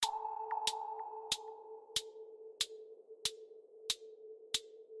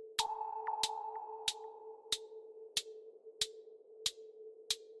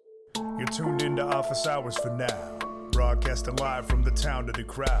You're tuned into Office Hours for now. Broadcasting live from the town to the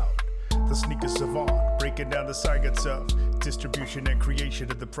crowd. The sneaker savant, breaking down the science of distribution and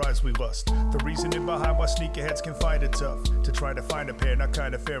creation of the prize we lust. The reasoning behind why sneakerheads can find it tough to try to find a pair, not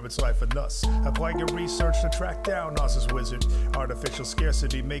kind of fair, it's life and thus. Applying your research to track down Oz's wizard. Artificial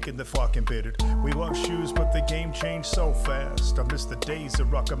scarcity making the flock embittered. We love shoes, but the game changed so fast. I miss the days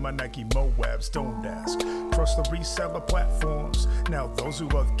of rocking my Nike Moabs, don't ask. Trust the reseller platforms. Now those who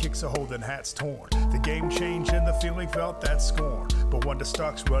love kicks are holding hats torn. The game changed and the feeling felt that scorn. But when the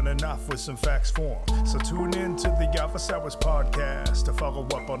stock's running off with some facts form. So tune in to the Office Hours podcast to follow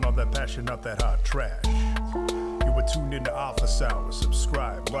up on all that passion, not that hot trash. You were tuned into Office Hours.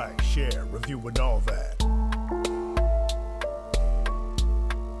 Subscribe, like, share, review, and all that.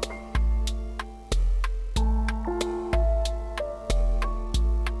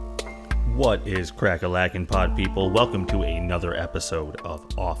 What is crack-a-lackin' pod people? Welcome to another episode of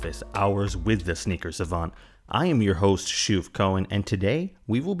Office Hours with the Sneaker Savant. I am your host, Shuf Cohen, and today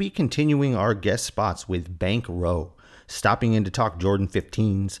we will be continuing our guest spots with Bank Row, stopping in to talk Jordan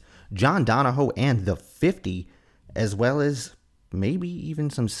 15s, John Donahoe, and the 50, as well as maybe even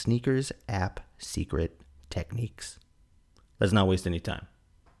some sneakers app secret techniques. Let's not waste any time.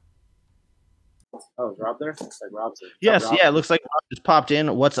 Oh, is Rob there? Looks like Rob's there. Yes, yeah, it looks like Rob just popped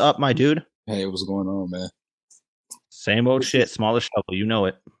in. What's up, my dude? Hey, what's going on, man? Same old shit, smallest shovel, you know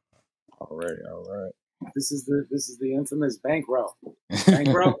it. All right. This is the infamous Bank Row. Bank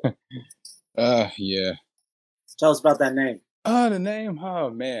Row? Yeah. Tell us about that name. The name,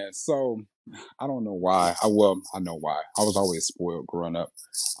 oh man. So I don't know why. I know why. I was always spoiled growing up.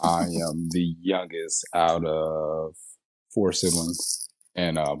 I am the youngest out of 4 siblings.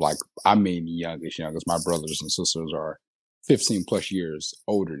 And youngest. My brothers and sisters are 15 plus years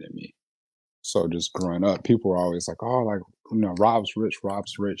older than me. So just growing up, people were always like, oh, like, Rob's rich,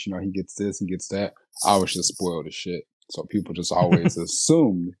 he gets this, he gets that. I was just spoiled as shit. So people just always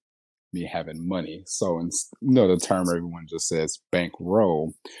assumed me having money. So, the term everyone just says bank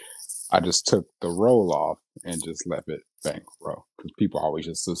roll. I just took the roll off and just left it bank row. Because people always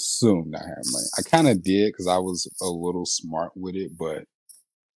just assumed I had money. I kind of did because I was a little smart with it, but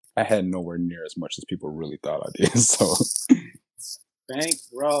I had nowhere near as much as people really thought I did. So Bank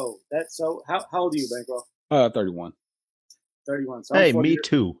Row. That's so. How old are you, Bank Row? 31. 31. So hey, me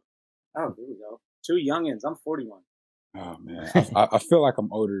too. Oh, there we go. 2 youngins. I'm 41. Oh man, I feel like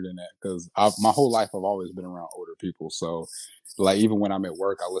I'm older than that because my whole life I've always been around older people. So, like even when I'm at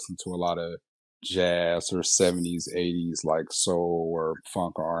work, I listen to a lot of jazz or 70s, 80s, like soul or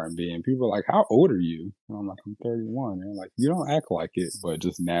funk or R&B, and people are like, "How old are you?" And I'm like, "I'm 31." And they're like, "You don't act like it," but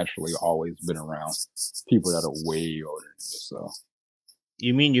just naturally always been around people that are way older than me. So,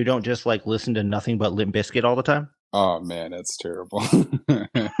 you mean you don't just like listen to nothing but Limp Bizkit all the time? Oh man, that's terrible.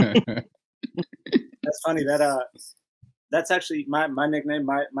 That's funny. That's actually my nickname,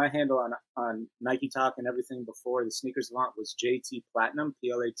 my handle on Nike Talk and everything before the Sneakers Savant was JT Platinum,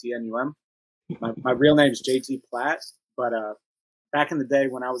 Platnum. My real name is JT Platt, but back in the day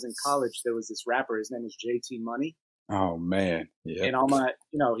when I was in college, there was this rapper. His name was JT Money. Oh man, yeah. And all my,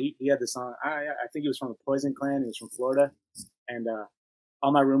 he had this song. I think he was from the Poison Clan. He was from Florida, and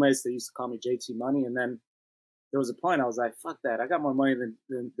all my roommates, they used to call me JT Money. And then there was a point I was like, fuck that. I got more money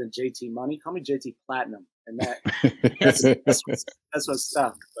than JT Money. Call me JT Platinum. And that's what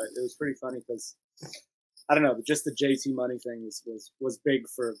stuck. But it was pretty funny because, I don't know, just the JT Money thing was big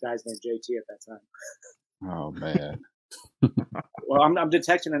for guys named JT at that time. Oh, man. Well, I'm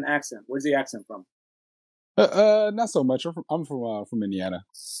detecting an accent. Where's the accent from? Not so much. I'm from Indiana.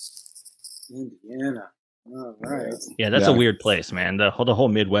 Indiana. All right. Yeah, that's a weird place, man. The whole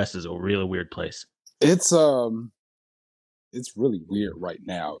Midwest is a really weird place. It's really weird right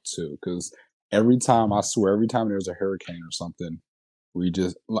now too, because every time there's a hurricane or something, we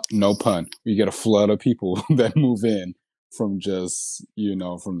just, no pun, we get a flood of people that move in from just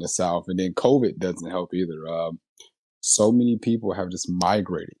from the south, and then COVID doesn't help either. So many people have just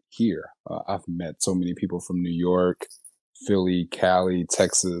migrated here. I've met so many people from New York, Philly, Cali,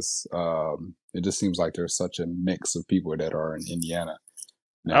 Texas. It just seems like there's such a mix of people that are in Indiana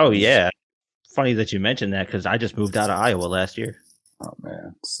now. Oh yeah. Funny that you mentioned that because I just moved out of Iowa last year. Oh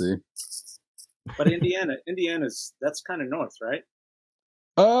man, see. But Indiana's that's kind of north, right?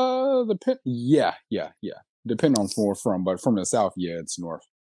 Yeah. Depending on where we're from, but from the south, yeah, it's north.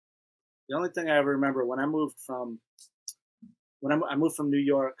 The only thing I ever remember I moved from New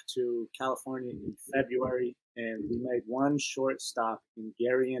York to California in February, and we made one short stop in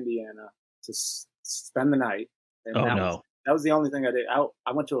Gary, Indiana, to spend the night. And that was the only thing I did.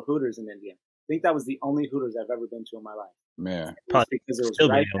 I went to a Hooters in Indiana. I think that was the only Hooters I've ever been to in my life. Man. Probably because it was still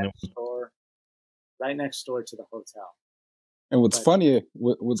be right the only next door, right next door to the hotel. And what's funny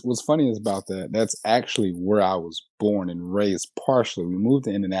is about that, that's actually where I was born and raised partially. We moved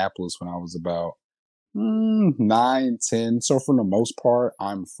to Indianapolis when I was about 9, 10. So for the most part,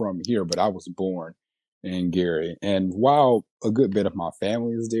 I'm from here, but I was born in Gary. And while a good bit of my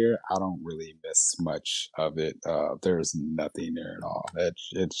family is there, I don't really miss much of it. There's nothing there at all.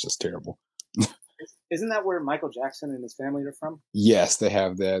 It's just terrible. Isn't that where Michael Jackson and his family are from? Yes, they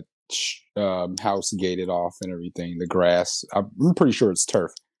have that house gated off and everything. The grass, I'm pretty sure it's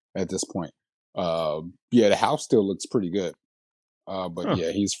turf at this point. Yeah, the house still looks pretty good. But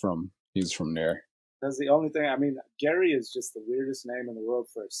yeah, he's from there. That's the only thing. I mean, Gary is just the weirdest name in the world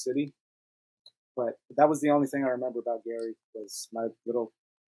for a city. But that was the only thing I remember about Gary was my little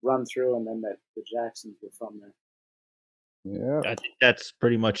run through, and then that the Jacksons were from there. Yeah, I think that's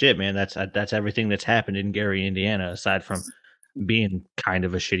pretty much it, man. That's everything that's happened in Gary, Indiana, aside from being kind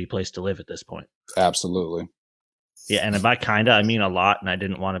of a shitty place to live at this point. absolutely. Yeah, and by kinda, I mean a lot, and I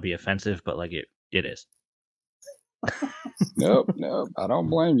didn't want to be offensive, but like it is. Nope, I don't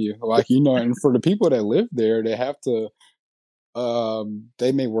blame you. Like, and for the people that live there, they have to.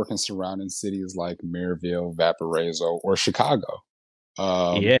 They may work in surrounding cities like Maryville, Valparaiso, or Chicago.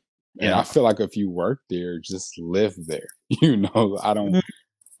 Yeah. And I feel like if you work there, just live there. I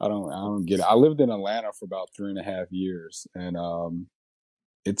don't get it. I lived in Atlanta for about 3.5 years, and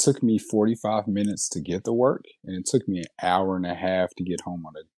it took me 45 minutes to get to work, and it took me an hour and a half to get home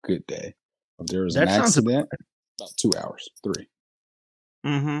on a good day. If there was an accident, about 2 hours, 3.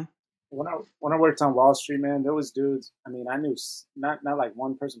 Mm-hmm. When I worked on Wall Street, man, there was dudes. I mean, I knew not like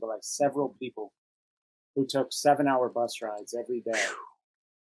one person, but like several people who took 7-hour bus rides every day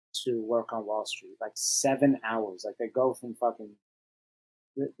to work on Wall Street. Like 7 hours. Like they go from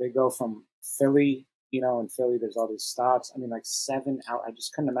Philly. In Philly, there's all these stops. I mean, like 7 hours. I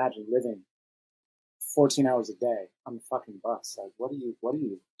just couldn't imagine living 14 hours a day on the fucking bus. Like, what are you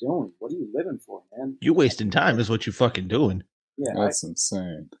doing? What are you living for, man? You wasting time is what you fucking doing. Yeah, that's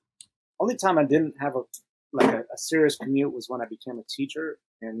insane. Only time I didn't have a serious commute was when I became a teacher,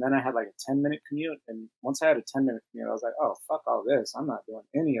 and then I had like a 10-minute commute. And once I had a 10-minute commute, I was like, oh, fuck all this. I'm not doing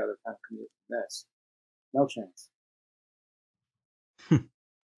any other kind of commute than this. No chance.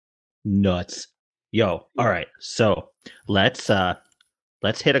 Nuts. Yo, all right. So let's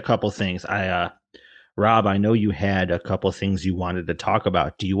hit a couple things. Rob, I know you had a couple things you wanted to talk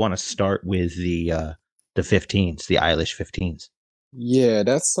about. Do you want to start with the 15s, the EIlish 15s? Yeah,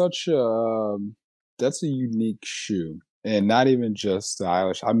 that's a unique shoe, and not even just the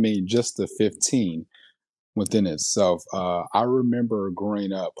EIlish. I mean, just the 15 within itself. I remember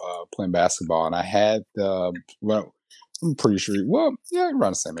growing up playing basketball, and I had I'm pretty sure. Well, yeah,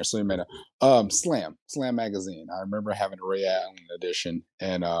 around the same age. So you may know. Slam magazine. I remember having a Ray Allen edition,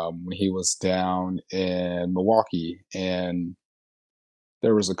 and when he was down in Milwaukee, and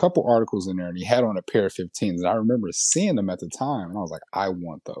there was a couple articles in there, and he had on a pair of 15s, and I remember seeing them at the time, and I was like, I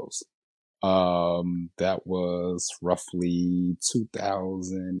want those. That was roughly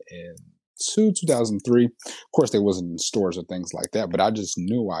 2002, 2003. Of course, they wasn't in stores or things like that, but I just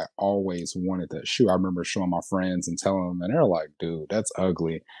knew I always wanted that shoe. I remember showing my friends and telling them, and they're like, dude, that's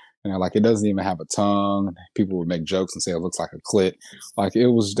ugly. And like, it doesn't even have a tongue. People would make jokes and say it looks like a clit. Like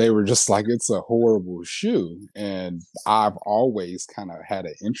they were just like, it's a horrible shoe. And I've always kind of had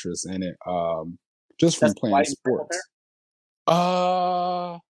an interest in it. Just from playing sports.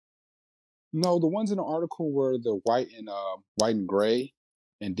 No, the ones in the article were the white and gray.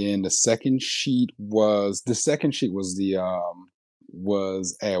 And then the second sheet was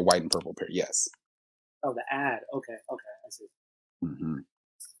was a white and purple pair. Yes. Oh, the ad. Okay, I see. Mm-hmm.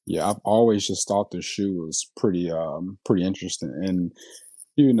 Yeah, I've always just thought the shoe was pretty interesting, and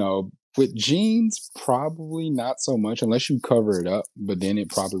with jeans, probably not so much unless you cover it up. But then it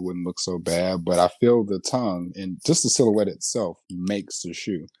probably wouldn't look so bad. But I feel the tongue and just the silhouette itself makes the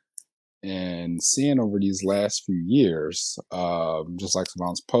shoe. And seeing over these last few years, just like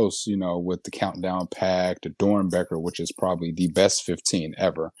Savant's post, with the Countdown Pack, the Dornbecker, which is probably the best 15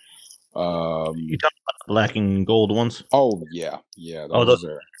 ever. You talking about the black and gold ones? Oh yeah, those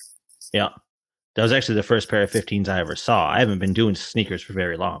are. Yeah, that was actually the first pair of 15s I ever saw. I haven't been doing sneakers for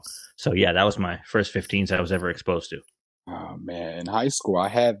very long, so yeah, that was my first 15s I was ever exposed to. Oh man, in high school, I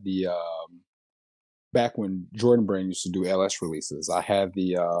had the back when Jordan Brand used to do LS releases. I had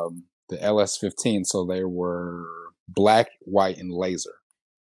the LS 15, so they were black, white, and laser.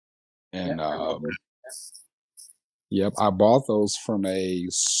 And yep, I bought those from a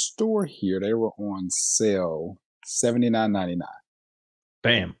store here. They were on sale, $79.99.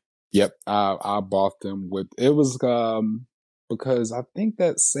 Bam. Yep, I bought them with it was because I think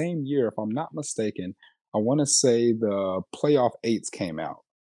that same year, if I'm not mistaken, I want to say the playoff eights came out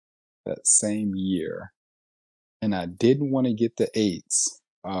that same year, and I didn't want to get the eights.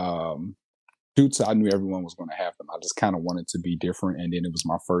 Due to I knew everyone was going to have them. I just kind of wanted to be different, and then it was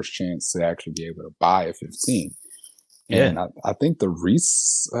my first chance to actually be able to buy a 15. Yeah. And I think the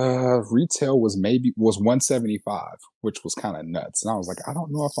retail was 175, which was kind of nuts. And I was like, I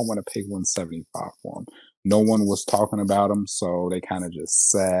don't know if I want to pay 175 for them. No one was talking about them, so they kind of just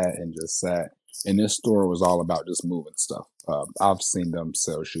sat and just sat. And this store was all about just moving stuff. I've seen them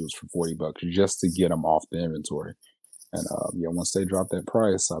sell shoes for $40 just to get them off the inventory. And yeah, once they dropped that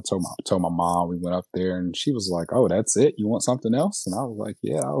price, I told my mom. We went up there, and she was like, "Oh, that's it? You want something else?" And I was like,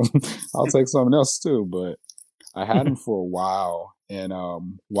 "Yeah, I'll take something else too." But I had them for a while, and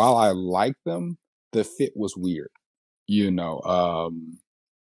while I liked them, the fit was weird. You know,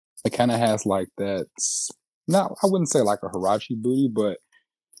 it kind of has like that. Not, I wouldn't say like a Hirachi booty, but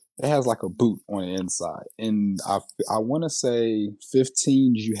it has like a boot on the inside. And I want to say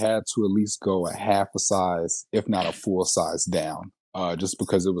 15s, you had to at least go a half a size, if not a full size down, just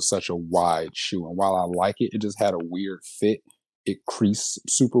because it was such a wide shoe. And while I like it, it just had a weird fit. It creased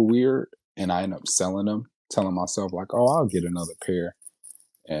super weird, and I ended up selling them, telling myself like, "Oh, I'll get another pair."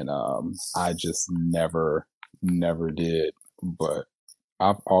 And I just never did. But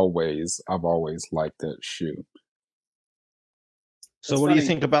I've always liked that shoe. So It's what do you funny.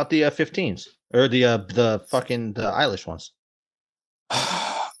 think about the 15s or the Eilish ones?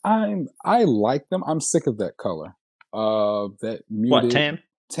 I like them. I'm sick of that color. That muted What,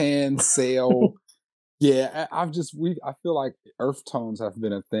 tan? sale. Yeah, I feel like earth tones have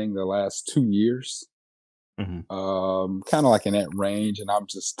been a thing the last 2 years. Mm-hmm. Kind of like in that range, and I'm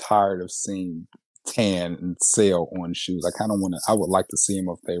just tired of seeing tan and sale on shoes. I would like to see them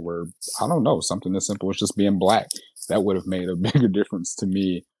if they were, I don't know, something as simple as just being black. That would have made a bigger difference to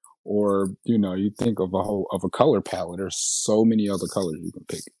me. Or, you think of a color palette. There's so many other colors you can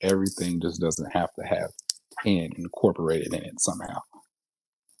pick. Everything just doesn't have to have tan incorporated in it somehow.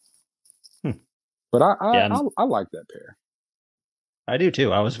 But I like that pair. I do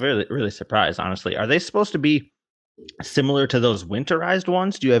too. I was really, really surprised, honestly. Are they supposed to be similar to those winterized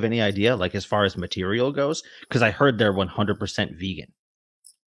ones? Do you have any idea, like as far as material goes? Because I heard they're 100% vegan.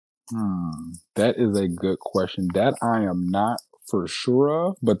 That is a good question. That I am not for sure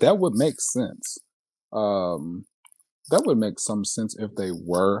of, but that would make sense. That would make some sense if they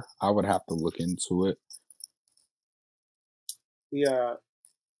were. I would have to look into it.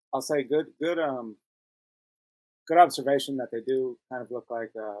 I'll say good observation that they do kind of look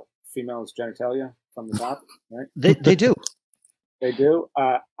like females' genitalia from the top, right? They do. They do.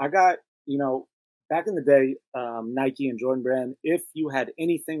 I got, back in the day, Nike and Jordan Brand, if you had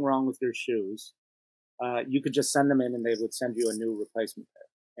anything wrong with your shoes, you could just send them in and they would send you a new replacement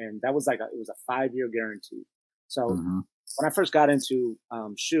pair. And that was it was a 5-year guarantee. So when I first got into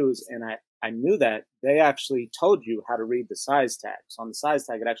shoes and I knew that, they actually told you how to read the size tag. So on the size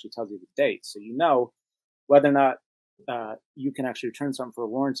tag, it actually tells you the date. So you know whether or not you can actually return something for a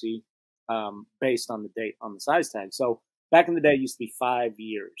warranty based on the date on the size tag. So back in the day, it used to be 5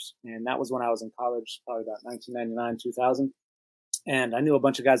 years. And that was when I was in college, probably about 1999, 2000. And I knew a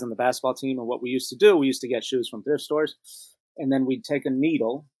bunch of guys on the basketball team. And what we used to do, we used to get shoes from thrift stores. And then we'd take a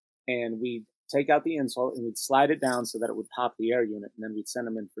needle and we'd take out the insole and we'd slide it down so that it would pop the air unit. And then we'd send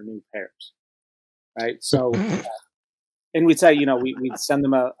them in for new pairs. Right. So, and we'd say, we'd send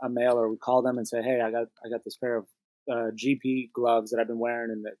them a mail, or we'd call them and say, "Hey, I got this pair of GP gloves that I've been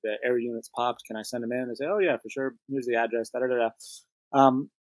wearing and the air units popped. Can I send them in?" They say, "Oh yeah, for sure. Here's the address." Da, da, da, da.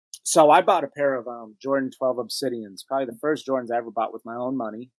 So I bought a pair of Jordan 12 Obsidians, probably the first Jordans I ever bought with my own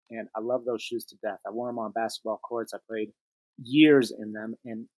money. And I love those shoes to death. I wore them on basketball courts. I played years in them.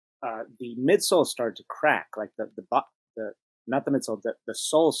 And the midsole started to crack, like the not the midsole, the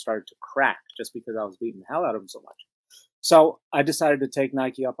sole started to crack just because I was beating the hell out of them so much. So I decided to take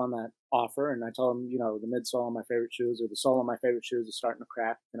Nike up on that offer, and I told them, the midsole on my favorite shoes or the sole on my favorite shoes is starting to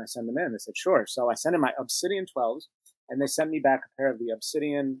crack. Can I send them in? They said, sure. So I sent in my Obsidian 12s, and they sent me back a pair of the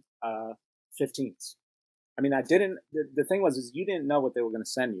Obsidian 15s. I mean, I didn't. The thing was, you didn't know what they were going to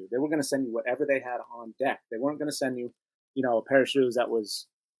send you. They were going to send you whatever they had on deck. They weren't going to send you, a pair of shoes that was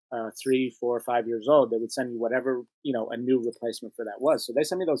 3, 4, 5 years old. They would send you whatever, a new replacement for that was. So they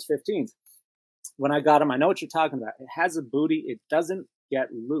sent me those 15s. When I got them, I know what you're talking about. It has a booty. It doesn't get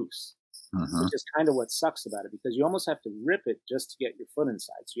loose, which is kind of what sucks about it, because you almost have to rip it just to get your foot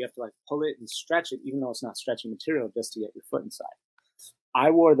inside. So you have to pull it and stretch it, even though it's not stretchy material, just to get your foot inside.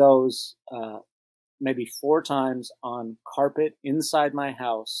 I wore those maybe 4 times on carpet inside my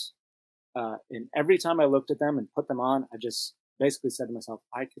house. And every time I looked at them and put them on, basically said to myself,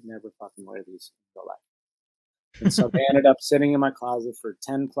 I could never fucking wear these in real life. And so they ended up sitting in my closet for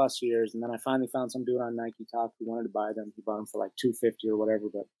 10 plus years. And then I finally found some dude on Nike Talk who wanted to buy them. He bought them for like $250 or whatever.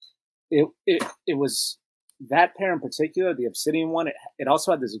 But it was that pair in particular, the Obsidian one. It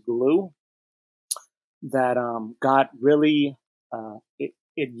also had this glue that got really it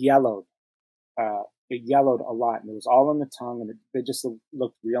yellowed. It yellowed a lot, and it was all on the tongue, and they just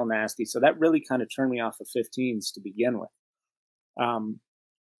looked real nasty. So that really kind of turned me off of 15s to begin with.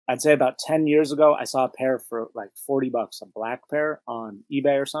 I'd say about 10 years ago, I saw a pair for like $40, a black pair on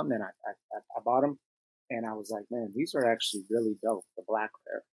eBay or something, and I bought them, and I was like, man, these are actually really dope, the black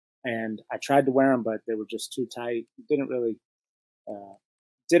pair. And I tried to wear them, but they were just too tight. Didn't really,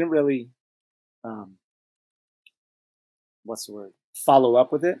 what's the word? Follow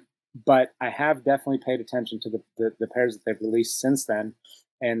up with it. But I have definitely paid attention to the pairs that they've released since then,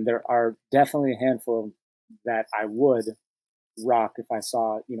 and there are definitely a handful that I would rock if I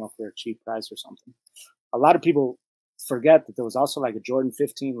saw, for a cheap price or something. A lot of people forget that there was also like a Jordan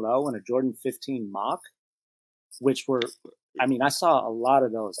 15 low and a Jordan 15 mock, which were, I saw a lot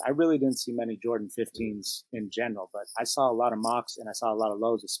of those. I really didn't see many Jordan 15s in general, but I saw a lot of mocks and I saw a lot of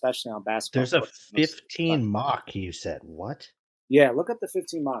lows, especially on basketball. There's a 15 mock, you said. What? Yeah, look up the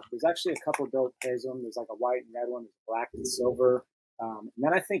 15 mock. There's actually a couple of dope pairs of them. There's like a white and red one, there's black and silver. And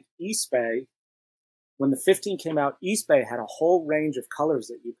then I think Eastbay, when the 15 came out, Eastbay had a whole range of colors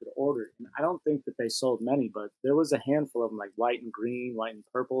that you could order. And I don't think that they sold many, but there was a handful of them, like white and green, white and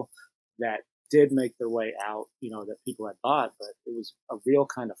purple, that did make their way out, that people had bought. But it was a real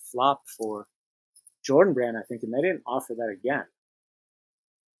kind of flop for Jordan Brand, I think, and they didn't offer that again.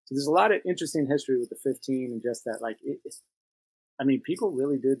 So there's a lot of interesting history with the 15 and just that, like, people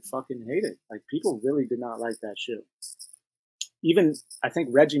really did fucking hate it. Like, people really did not like that shoe. Even, I think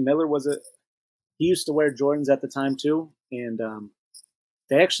Reggie Miller he used to wear Jordans at the time too. And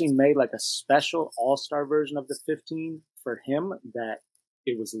they actually made like a special all-star version of the 15 for him that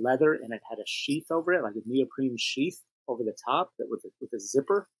it was leather and it had a sheath over it, like a neoprene sheath over the top that with a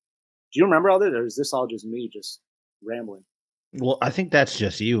zipper. Do you remember all this, or is this all just me just rambling? Well, I think that's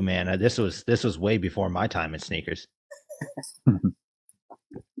just you, man. This was way before my time in sneakers.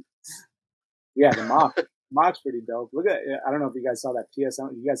 Yeah, the mock's pretty dope. Look at, I don't know if you guys saw that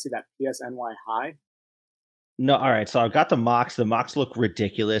PSN. You guys see that PSNY high? No, all right. So I've got the mocks. The mocks look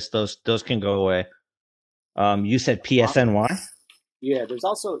ridiculous. Those can go away. You said PSNY? Yeah, there's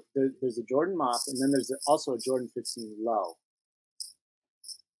also there's a Jordan mock, and then there's also a Jordan 15 low.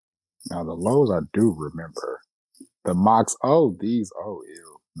 Now the lows I do remember. The mocks, ew.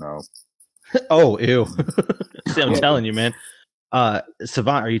 No. Oh, ew. See, I'm telling you, man.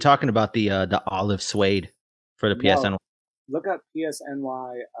 Savant, are you talking about the olive suede for the PSNY? Look up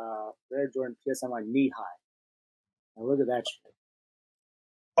PSNY, Rare Jordan PSNY knee high. Now look at that shit.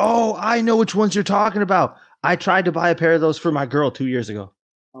 Oh, I know which ones you're talking about. I tried to buy a pair of those for my girl 2 years ago.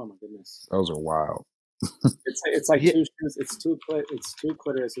 Oh my goodness. Those are wild. It's like two shoes. It's two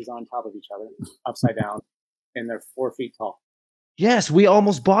clitorises on top of each other, upside down, and they're 4 feet tall. Yes, we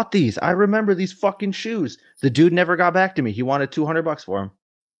almost bought these. I remember these fucking shoes. The dude never got back to me. He wanted $200 for them.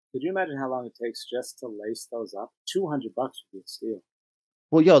 Could you imagine how long it takes just to lace those up? $200 would be a steal.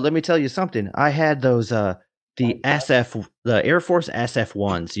 Well, yo, let me tell you something. I had those the Air Force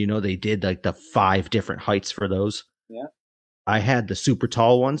SF1s. They did like the 5 different heights for those. Yeah. I had the super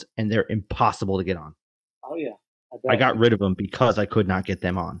tall ones, and they're impossible to get on. Oh yeah. I got rid of them because I could not get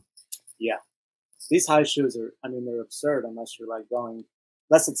them on. Yeah. These high shoes are, they're absurd unless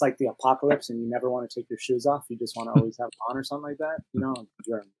it's like the apocalypse and you never want to take your shoes off. You just want to always have them on or something like that.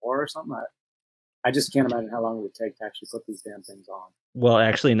 You're in war or something. I just can't imagine how long it would take to actually put these damn things on. Well,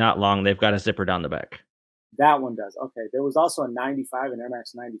 actually not long. They've got a zipper down the back. That one does. Okay. There was also a 95, an Air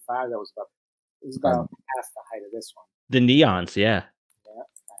Max 95 that was about half the height of this one. The neons, yeah. Yeah.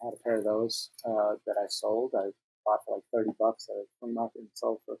 I had a pair of those that I sold. I bought for like $30 at a flea market and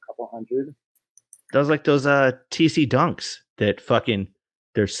sold for a couple $100. Those like those TC Dunks that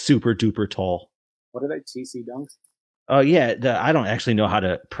they're super duper tall. What are they? TC Dunks? Oh yeah, I don't actually know how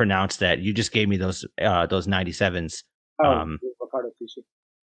to pronounce that. You just gave me those 97s. Oh, Ricardo Tisci.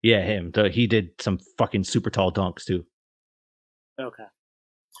 Yeah, him. He did some fucking super tall dunks too. Okay.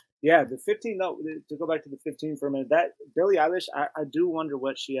 Yeah, the 15 though. To go back to the 15 for a minute, that Billie EIlish, I do wonder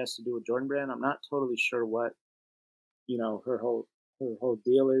what she has to do with Jordan Brand. I'm not totally sure what her whole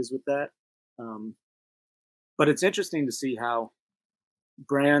deal is with that. But it's interesting to see how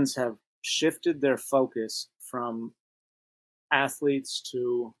brands have shifted their focus from athletes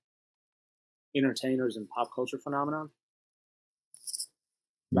to entertainers and pop culture phenomenon.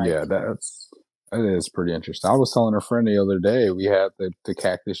 Yeah, that's It is pretty interesting. I was telling a friend the other day, we had the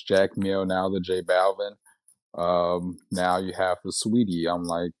Cactus Jack meal, now the J Balvin. Now you have the Sweetie. I'm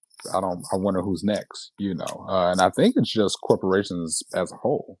like, I wonder who's next, you know. And I think it's just corporations as a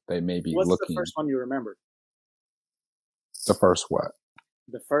whole. They may be What's the looking first one you remember? the first what?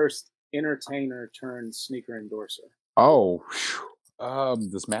 The first entertainer turned sneaker endorser. Oh,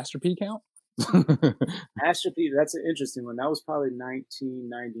 does Master P count? Master P, that's an interesting one. That was probably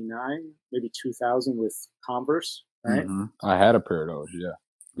 1999, maybe 2000 with Converse, right? I had a pair of those, yeah.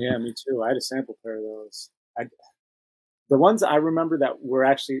 Yeah, me too. I had a sample pair of those. The ones I remember that were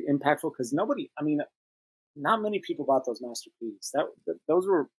actually impactful because not many people bought those Master P's. Those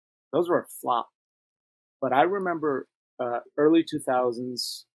were a flop. But I remember early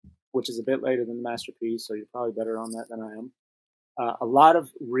 2000s, which is a bit later than the Master P, so you're probably better on that than I am. A lot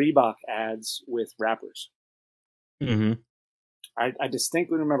of Reebok ads with rappers. Mm-hmm. I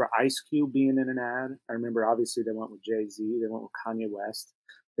distinctly remember Ice Cube being in an ad. I remember obviously they went with Jay-Z, they went with Kanye West.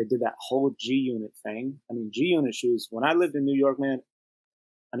 They did that whole G-Unit thing. I mean, G-Unit shoes, when I lived in New York, man,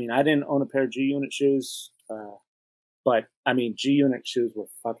 I mean, I didn't own a pair of G-Unit shoes, but I mean, G-Unit shoes were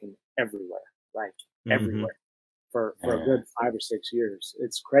fucking everywhere, like everywhere for a good 5 or 6 years.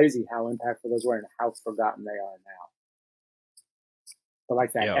 It's crazy how impactful those were and how forgotten they are now. But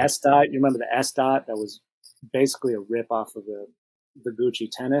like that S dot, you remember the S dot that was basically a rip off of the Gucci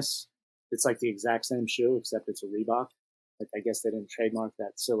tennis. It's like the exact same shoe except it's a Reebok. Like I guess they didn't trademark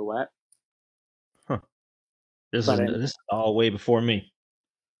that silhouette. Huh. This is all way before me.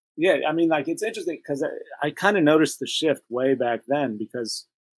 Yeah, I mean, like it's interesting because I kind of noticed the shift way back then because,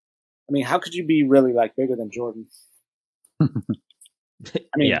 I mean, how could you be really like bigger than Jordan? I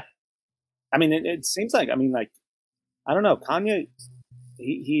mean, yeah. I mean, it seems like, I mean, like, I don't know, Kanye,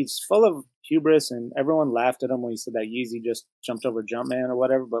 he's full of hubris and everyone laughed at him when he said that Yeezy just jumped over Jumpman or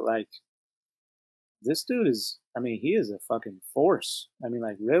whatever. But like, this dude is, I mean, he is a fucking force. I mean,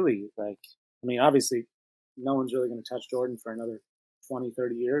 like, really, like, I mean, obviously, no one's really going to touch Jordan for another 20,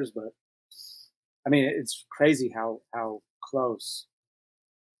 30 years. But I mean, it's crazy how close,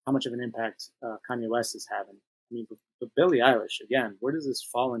 how much of an impact Kanye West is having. I mean, but Billie EIlish, again, where does this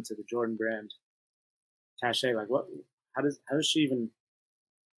fall into the Jordan brand cachet? Like, how does she even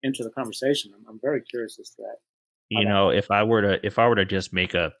enter the conversation? I'm very curious as to that. You know, if I were to just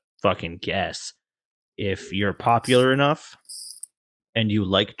make a fucking guess, if you're popular enough and you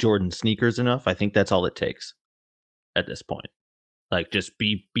like Jordan sneakers enough, I think that's all it takes at this point. Like, just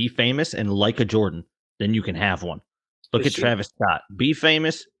be famous and like a Jordan, then you can have one. Look at Travis Scott. Be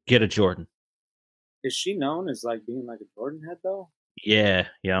famous, get a Jordan. Is she known as like being like a Jordan head though? Yeah.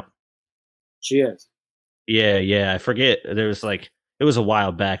 She is. Yeah. I forget. There was like, it was a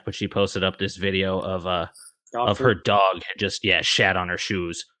while back, but she posted up this video of her dog had just shat on her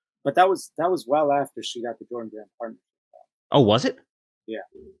shoes. But that was well after she got the Jordan brand partnership. Oh, was it? Yeah.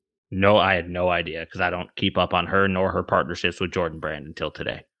 No, I had no idea because I don't keep up on her nor her partnerships with Jordan Brand until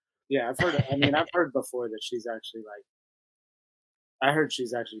today. Yeah, I've heard. I mean, I've heard before that she's actually like. I heard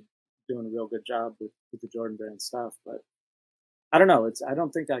she's actually doing a real good job with the Jordan Brand stuff, but I don't know. I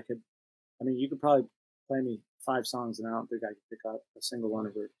don't think I could. I mean, you could probably play me 5 songs, and I don't think I could pick up a single one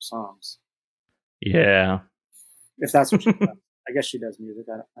of her songs. Yeah. If that's what she does. I guess she does music.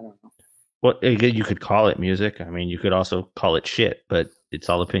 I don't know. Well, you could call it music. I mean, you could also call it shit, but it's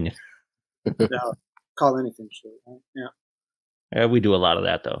all opinion. No, call anything shit. Right? Yeah. Yeah, we do a lot of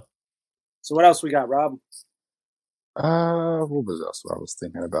that though. So what else we got, Rob? What was else I was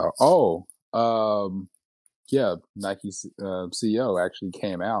thinking about? Yeah, Nike's CEO actually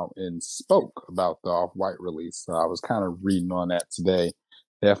came out and spoke about the Off-White release. So I was kind of reading on that today.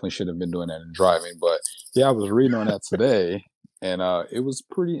 Definitely should have been doing that in driving, but yeah, I was reading on that today, and it was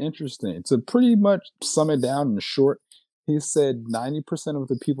pretty interesting. To pretty much sum it down in short, he said 90% of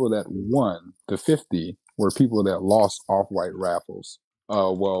the people that won the 50 were people that lost Off-White raffles,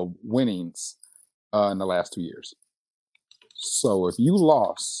 winnings in the last 2 years. So if you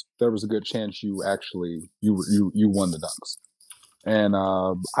lost, there was a good chance you actually you won the dunks. And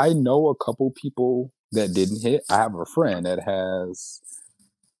I know a couple people that didn't hit. I have a friend that has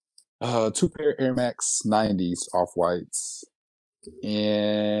 2 pair Air Max 90s Off-Whites,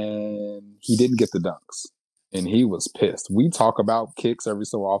 and he didn't get the dunks, and he was pissed. We talk about kicks every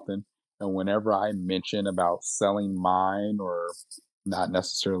so often, and whenever I mention about selling mine or not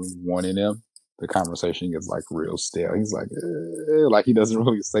necessarily wanting them, the conversation gets like real stale. He's like he doesn't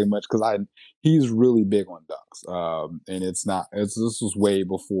really say much because he's really big on dunks, and this was way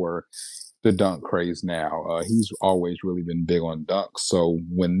before the dunk craze now. He's always really been big on dunks. So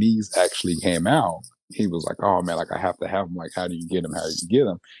when these actually came out, he was like, "Oh man, like I have to have them. Like, how do you get them? How do you get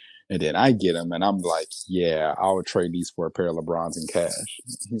them?" And then I get them, and I'm like, yeah, I would trade these for a pair of LeBrons in cash.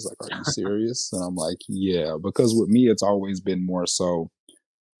 He's like, are you serious? And I'm like, yeah, because with me, it's always been more so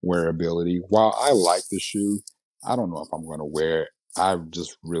wearability. While I like the shoe, I don't know if I'm going to wear it. I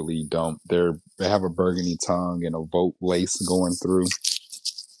just really don't. They have a burgundy tongue and a Vote lace going through.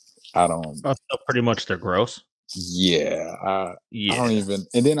 I don't. Oh, so pretty much they're gross. Yeah, I don't even.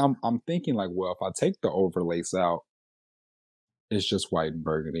 And then I'm thinking like, well, if I take the overlace out, it's just white and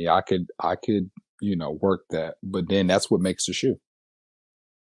burgundy. I could work that, but then that's what makes the shoe.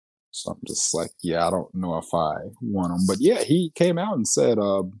 So I'm just like, yeah, I don't know if I want them. But yeah, he came out and said,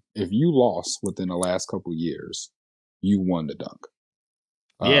 if you lost within the last couple years, you won the dunk.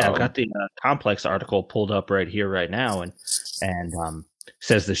 Yeah, I've got the Complex article pulled up right here, right now, and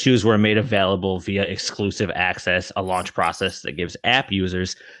says the shoes were made available via exclusive access, a launch process that gives app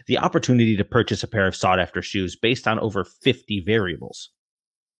users the opportunity to purchase a pair of sought-after shoes based on over 50 variables.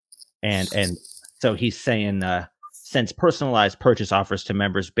 And so he's saying, sends personalized purchase offers to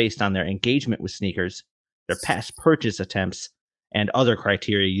members based on their engagement with sneakers, their past purchase attempts, and other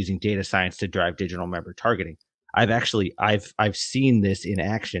criteria using data science to drive digital member targeting. I've seen this in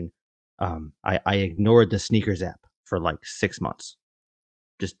action. I ignored the sneakers app for like 6 months.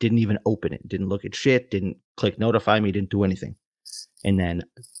 Just didn't even open it. Didn't look at shit. Didn't click notify me. Didn't do anything. And then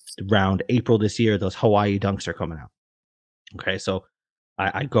around April this year, those Hawaii dunks are coming out. Okay, so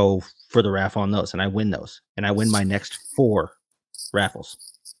I go for the raffle on those, and I win those, and I win my next 4 raffles.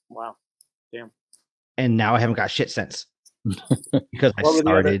 Wow, damn! And now I haven't got shit since because I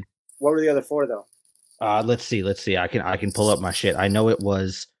started. What were the other 4 though? Let's see. I can pull up my shit. I know it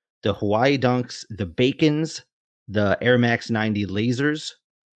was the Hawaii dunks, the Bacons, the Air Max 90 lasers,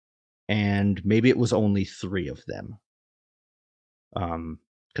 and maybe it was only 3 of them.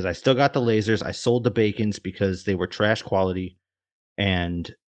 Because I still got the lasers. I sold the Bacons because they were trash quality,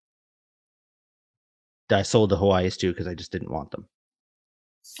 and I sold the Hawaiis too because I just didn't want them.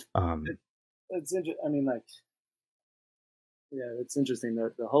 It's interesting. I mean, like, yeah, it's interesting.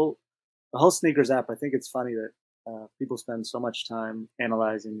 The whole sneakers app. I think it's funny that people spend so much time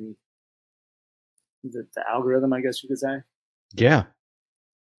analyzing the algorithm, I guess you could say. Yeah.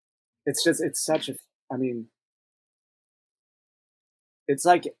 It's such a, I mean, it's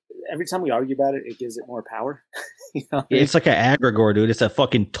like every time we argue about it, it gives it more power. It's like an aggregor, dude. It's a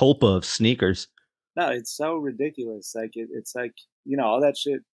fucking tulpa of sneakers. No, it's so ridiculous. Like it's like, all that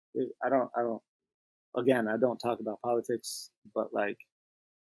shit. I don't, again, I don't talk about politics, but like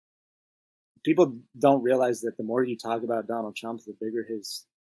people don't realize that the more you talk about Donald Trump, the bigger his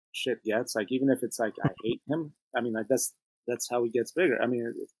shit gets. Like, even if it's like, I hate him. I mean, like that's how he gets bigger. I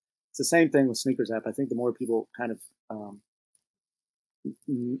mean, it's the same thing with sneakers app. I think the more people kind of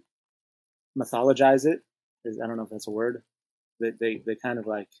mythologize it, I don't know if that's a word, that they kind of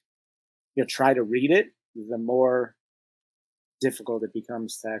like, try to read it, the more difficult it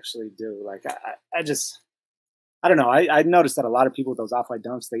becomes to actually do. Like, I don't know. I noticed that a lot of people with those off-white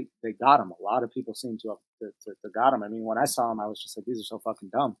dunks, they got them. A lot of people seem to have got them. I mean, when I saw them, I was just like, these are so fucking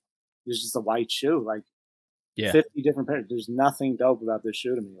dumb. It's just a white shoe. Like, 50 different pairs. There's nothing dope about this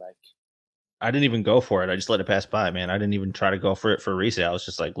shoe to me. Like, I didn't even go for it. I just let it pass by, man. I didn't even try to go for it for resale. I was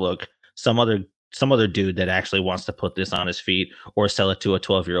just like, look, some other dude that actually wants to put this on his feet or sell it to a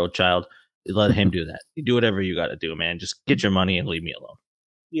 12-year-old child, let him do that. You do whatever you got to do, man. Just get your money and leave me alone.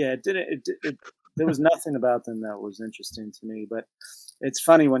 Yeah, there was nothing about them that was interesting to me. But it's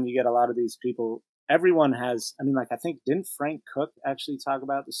funny when you get a lot of these people. Everyone has. I mean, like, I think, didn't Frank Cook actually talk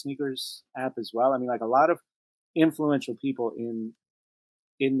about the sneakers app as well? I mean, like, a lot of influential people in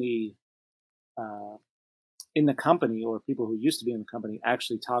the company, or people who used to be in the company,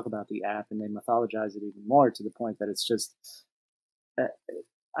 actually talk about the app, and they mythologize it even more, to the point that it's just,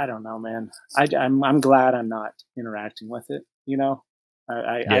 I don't know, man. I'm glad I'm not interacting with it.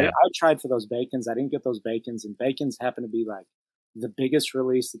 I tried for those Bacons. I didn't get those Bacons, and Bacons happen to be like the biggest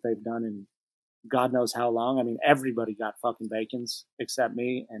release that they've done in God knows how long. I mean, everybody got fucking Bacons except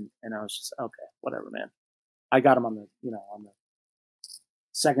me, and I was just, okay, whatever, man. I got them on the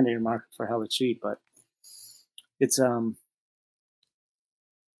secondary market for hella cheap, but it's I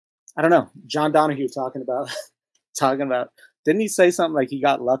don't know. John Donahue talking about didn't he say something like he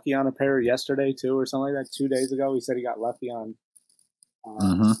got lucky on a pair yesterday too, or something like that? 2 days ago, he said he got lucky on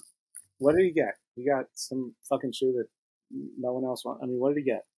what did he get? He got some fucking shoe that no one else wants. I mean, what did he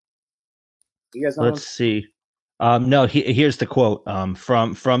get? You guys know? Let's see. No, here's the quote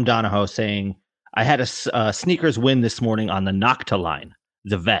from Donahoe saying, I had a sneakers win this morning on the Nocta line,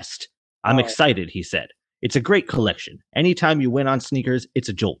 the vest. I'm excited, he said. It's a great collection. Anytime you win on sneakers, it's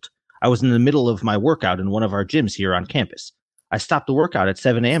a jolt. I was in the middle of my workout in one of our gyms here on campus. I stopped the workout at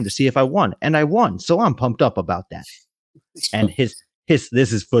 7 a.m. to see if I won, and I won. So I'm pumped up about that. And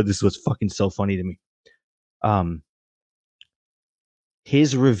this was fucking so funny to me.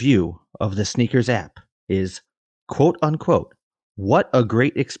 His review of the sneakers app is quote unquote, "What a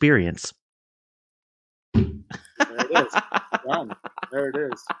great experience." There it is. Done. There it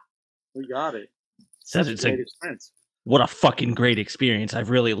is. We got it. Says Such it's a great a experience. what a fucking great experience. I've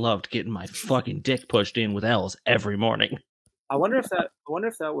really loved getting my fucking dick pushed in with L's every morning. I wonder if that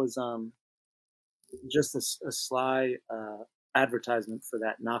was just a sly advertisement for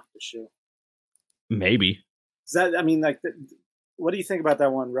that knock the shoe. Maybe. Is that, I mean, like, what do you think about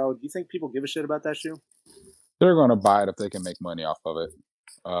that one, Ro? Do you think people give a shit about that shoe? They're going to buy it if they can make money off of it.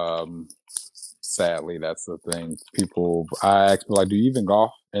 Sadly, that's the thing. I ask, like, do you even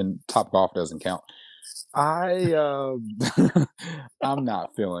golf? And Top Golf doesn't count. I'm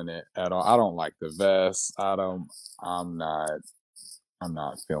not feeling it at all. I don't like the vest. I'm not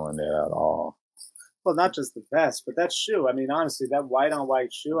feeling it at all. Well, not just the vest, but that shoe. I mean, honestly, that white on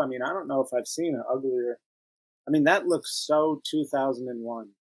white shoe. I mean, I don't know if I've seen an uglier. I mean, that looks so 2001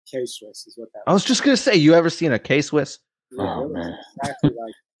 K-Swiss is what that. I was just gonna say, you ever seen a K-Swiss? Yeah, Oh, it man. looks exactly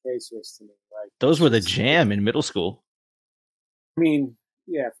like K-Swiss to me. Like, Those were the jam in middle school. I mean,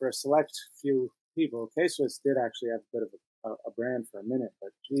 yeah, for a select few people, K-Swiss did actually have a bit of a brand for a minute,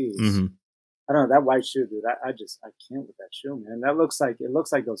 but geez, I don't know, that white shoe, dude. I can't with that shoe, man. It looks like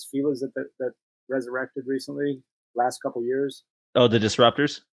those Filas that resurrected recently, last couple years. Oh, the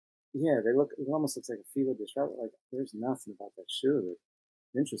Disruptors. Yeah, it almost looks like a Fila disruptor. Like, there's nothing about that shoe that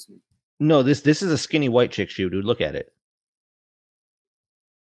interests me. No, this is a skinny white chick shoe, dude. Look at it.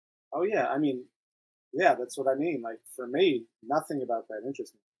 Oh yeah, I mean, yeah, that's what I mean. Like, for me, nothing about that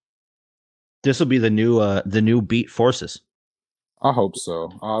interests me. This will be the new Beat Forces. I hope so.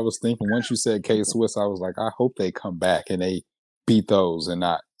 I was thinking once you said K-Swiss, I was like, I hope they come back and they beat those and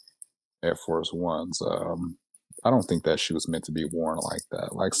not Air Force Ones. I don't think that shoe is meant to be worn like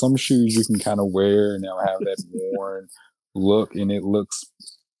that. Like, some shoes you can kind of wear and they'll have that worn look and it looks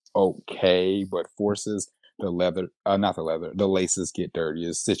okay, but Forces, the laces get dirty,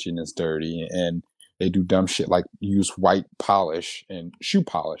 the stitching is dirty, and they do dumb shit like use white polish and shoe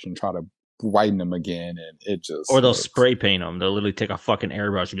polish and try to whiten them again, and it just or they'll spray paint them. They'll literally take a fucking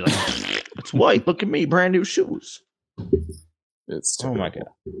airbrush and be like, "It's white. Look at me, brand new shoes." It's terrible. Oh my god!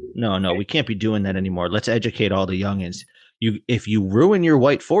 No, Hey. we can't be doing that anymore. Let's educate all the youngins. If you ruin your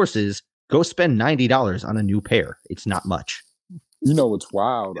white Forces, go spend $90 on a new pair. It's not much. You know what's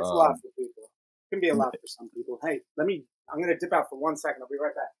wild? It's a lot for people. It can be a lot for some people. Hey, I'm gonna dip out for 1 second. I'll be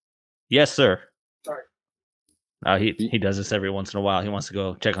right back. Yes, sir. Sorry. He does this every once in a while. He wants to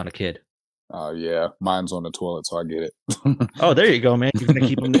go check on a kid. Oh yeah, mine's on the toilet, so I get it. Oh, there you go, man. You're gonna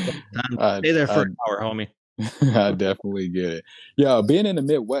keep him there. Stay there for an hour, homie. I definitely get it. Yeah, being in the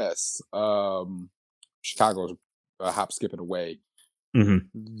Midwest, Chicago's a hop, skip, and away. Mm-hmm.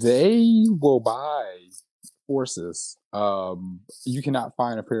 They will buy Forces. You cannot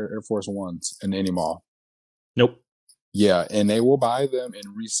find a pair of Air Force Ones in any mall. Nope. Yeah, and they will buy them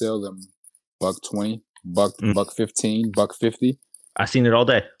and resell them $120, $115, $150. I seen it all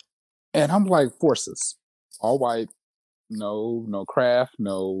day. And I'm like, Forces, all white, no craft,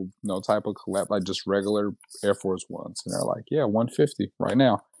 no type of collab, like just regular Air Force Ones. And they're like, yeah, $150 right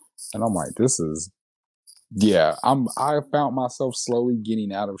now. And I'm like, this is, yeah. I found myself slowly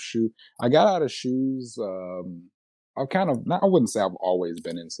getting out of shoe. I got out of shoes. I wouldn't say I've always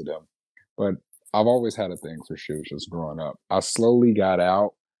been into them, but I've always had a thing for shoes just growing up. I slowly got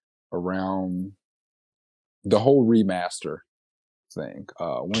out around the whole remaster thing.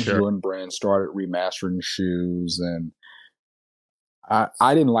 When Jordan Brand started remastering shoes, and I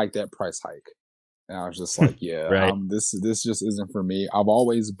didn't like that price hike. And I was just like, yeah, right. This just isn't for me. I've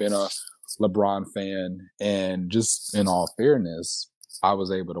always been a LeBron fan, and just in all fairness, I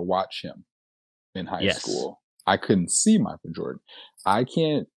was able to watch him in high school. I couldn't see Michael Jordan. I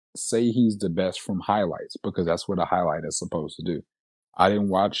can't say he's the best from highlights, because that's what a highlight is supposed to do. I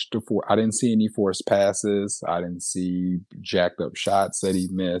didn't see any forced passes. I didn't see jacked up shots that he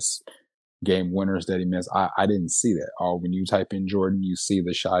missed, game winners that he missed. I didn't see that. When you type in Jordan, you see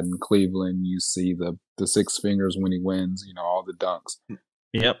the shot in Cleveland, you see the six fingers when he wins, all the dunks.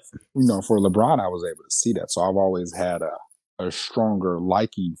 Yep. For LeBron, I was able to see that. So I've always had a stronger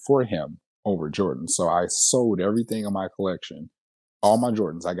liking for him over Jordan. So I sold everything in my collection, all my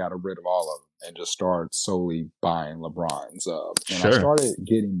Jordans. I got rid of all of them and just started solely buying LeBrons. And I started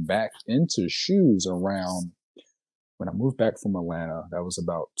getting back into shoes around when I moved back from Atlanta. That was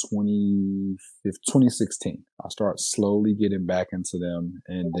about 2016. I started slowly getting back into them.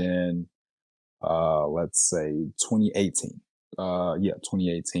 And then, let's say 2018, Yeah,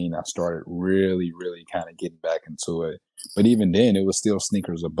 2018. I started really, really kind of getting back into it. But even then, it was still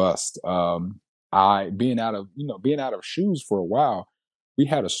sneakers a bust. I being out of shoes for a while. We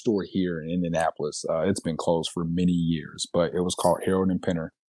had a store here in Indianapolis. It's been closed for many years, but it was called Harold and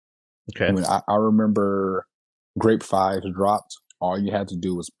Pinner. Okay. When I remember Grape 5 dropped, all you had to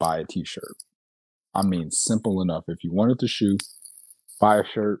do was buy a t-shirt. I mean, simple enough. If you wanted the shoe, buy a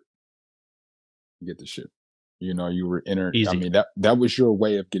shirt, get the shoe. You were entered. Easy. I mean, that was your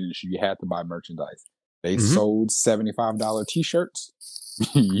way of getting the shoe. You had to buy merchandise. They sold $75 t-shirts.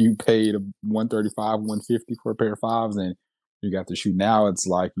 You paid $135, $150 for a pair of fives, and you got the shoe. Now it's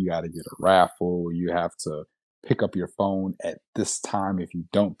like you got to get a raffle. You have to pick up your phone at this time. If you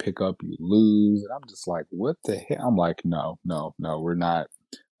don't pick up, you lose. And I'm just like, what the hell? I'm like, no, we're not.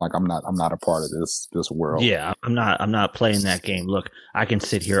 Like, I'm not a part of this world. Yeah, I'm not playing that game. Look, I can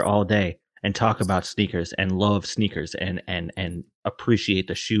sit here all day and talk about sneakers and love sneakers and appreciate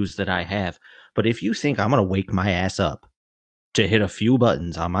the shoes that I have. But if you think I'm going to wake my ass up to hit a few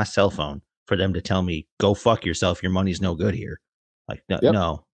buttons on my cell phone for them to tell me, go fuck yourself, your money's no good here. Like,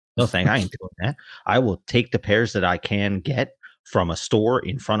 no, thank, I ain't doing that. I will take the pairs that I can get from a store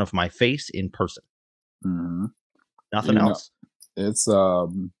in front of my face in person. Mm-hmm. Nothing else. It's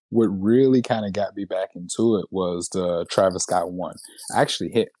what really kind of got me back into it was the Travis Scott one. I actually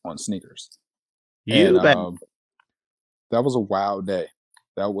hit on sneakers. That was a wild day.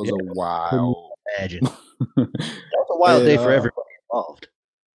 That was a wild. Imagine. That was a wild day for everybody involved.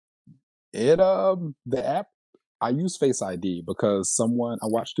 The app, I use Face ID because I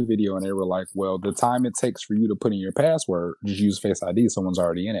watched a video and they were like, well, the time it takes for you to put in your password, just use Face ID. Someone's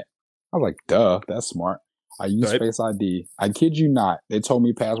already in it. I was like, duh, that's smart. I use Face ID. I kid you not. They told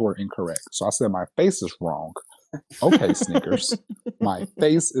me password incorrect. So I said, my face is wrong. Okay, sneakers. My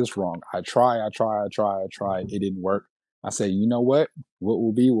face is wrong. I tried. It didn't work. I said, you know what? What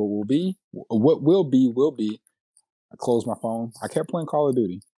will be, will be. What will be. I closed my phone. I kept playing Call of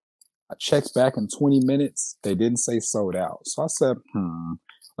Duty. I checked back in 20 minutes. They didn't say sold out. So I said,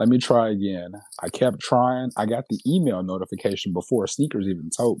 let me try again. I kept trying. I got the email notification before sneakers even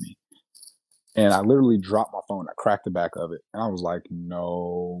told me. And I literally dropped my phone. I cracked the back of it. And I was like,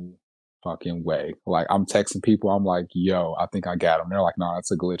 no fucking way. Like, I'm texting people. I'm like, yo, I think I got them. They're like, no,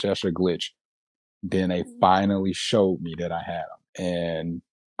 that's a glitch. That's a glitch. Then they finally showed me that I had them. And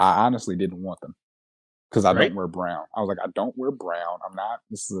I honestly didn't want them because I don't wear brown. I was like, I don't wear brown.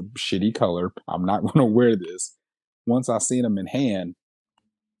 This is a shitty color. I'm not going to wear this. Once I seen them in hand,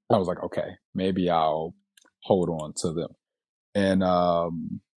 I was like, okay, maybe I'll hold on to them. And,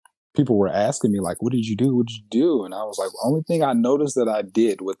 people were asking me, like, what did you do? What did you do? And I was like, the only thing I noticed that I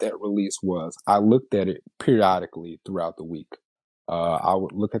did with that release was I looked at it periodically throughout the week. I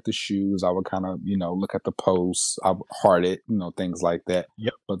would look at the shoes. I would kind of, look at the posts. I would heart it, things like that.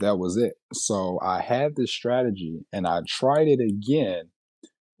 Yep. But that was it. So I had this strategy and I tried it again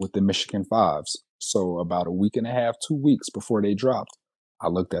with the Michigan 5s. So about a week and a half, 2 weeks before they dropped, I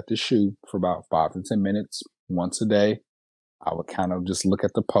looked at the shoe for about 5 to 10 minutes once a day. I would kind of just look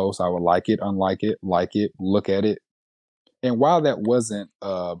at the post. I would like it, unlike it, look at it. And while that wasn't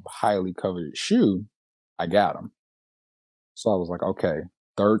a highly coveted shoe, I got them. So I was like, okay,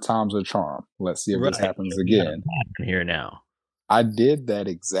 third time's a charm. Let's see if this happens again. Here now. I did that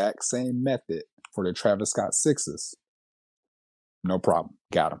exact same method for the Travis Scott 6s. No problem.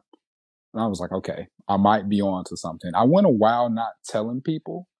 Got them. And I was like, okay, I might be on to something. I went a while not telling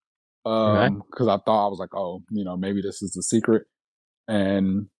people. Because I thought, I was like, oh, maybe this is the secret.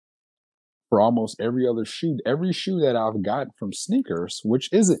 And for almost every shoe that I've gotten from sneakers, which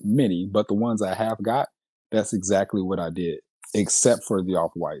isn't many, but the ones I have got, that's exactly what I did, except for the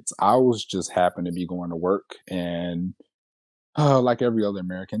off-whites. I was just happened to be going to work and like every other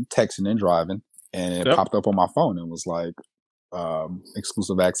American, texting and driving, and it popped up on my phone and was like,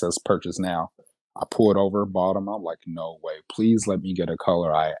 exclusive access purchase now. I pulled over, bought them. I'm like, no way. Please let me get a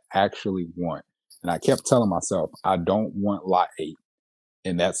color I actually want. And I kept telling myself, I don't want lot 8.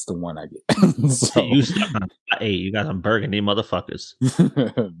 And that's the one I get. So, you got some burgundy motherfuckers.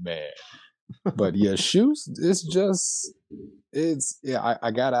 Man. But yeah, shoes,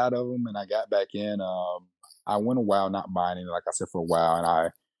 I got out of them and I got back in. I went a while not buying it, like I said, for a while. And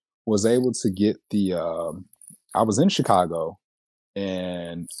I was able to get I was in Chicago.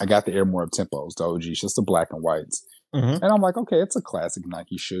 And I got the Air More Up Tempos, the OGs, just the black and whites. Mm-hmm. And I'm like, okay, it's a classic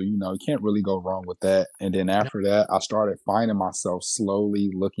Nike shoe. You can't really go wrong with that. And then after that, I started finding myself slowly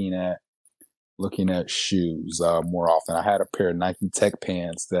looking at shoes more often. I had a pair of Nike Tech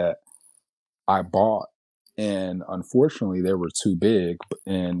Pants that I bought, and unfortunately, they were too big.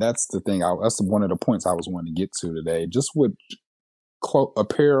 And that's the thing. That's one of the points I was wanting to get to today. Just with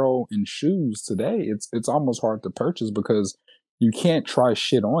apparel and shoes today, it's almost hard to purchase because you can't try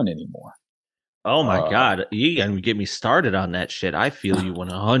shit on anymore. Oh my God, you gotta get me started on that shit. I feel you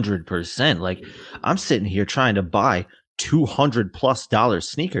 100%. Like, I'm sitting here trying to buy $200+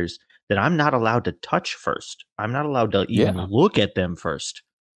 sneakers that I'm not allowed to touch first. I'm not allowed to even look at them first.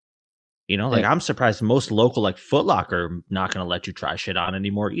 You know, like, I'm surprised most local, like, Foot Locker are not going to let you try shit on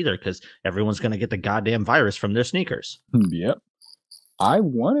anymore either, because everyone's going to get the goddamn virus from their sneakers. Yep. I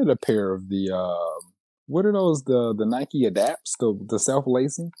wanted a pair of the what are those, the Nike Adapts, the self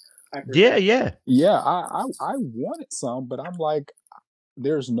lacing? Yeah. I wanted some, but I'm like,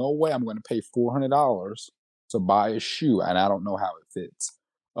 there's no way I'm going to pay $400 to buy a shoe, and I don't know how it fits.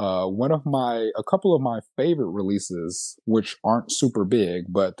 A couple of my favorite releases, which aren't super big,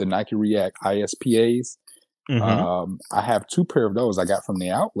 but the Nike React ISPAs. I have 2 pair of those I got from the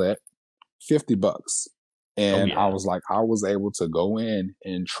outlet, $50. And I was like, I was able to go in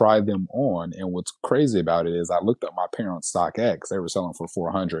and try them on. And what's crazy about it is I looked up my pair on StockX. They were selling for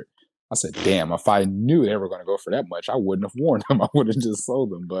 $400. I said, damn, if I knew they were going to go for that much, I wouldn't have worn them. I would have just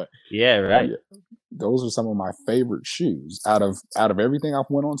sold them. But those are some of my favorite shoes. Out of everything I've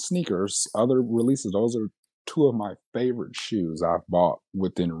went on sneakers, other releases, those are 2 of my favorite shoes I've bought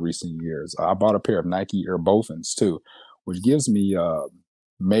within recent years. I bought a pair of Nike Air Bofins too, which gives me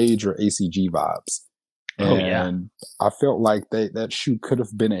major ACG vibes. And I felt like that shoe could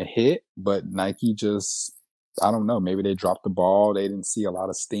have been a hit, but Nike just, I don't know, maybe they dropped the ball. They didn't see a lot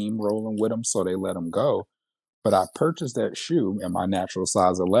of steam rolling with them, so they let them go. But I purchased that shoe in my natural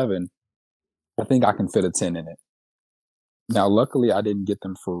size 11. I think I can fit a 10 in it. Now, luckily, I didn't get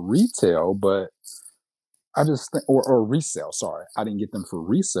them for retail, but I just think, or resale, sorry. I didn't get them for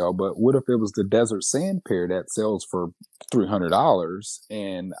resale, but what if it was the Desert Sand pair that sells for $300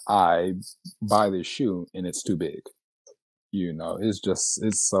 and I buy this shoe and it's too big? You know, it's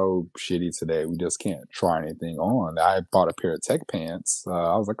so shitty today. We just can't try anything on. I bought a pair of tech pants.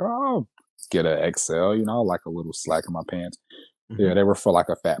 I was like, oh, I'll get an XL. You know, I like a little slack in my pants. Yeah, they were for like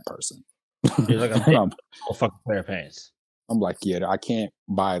a fat person. You're like a fucking pair of pants. I'm like, yeah, I can't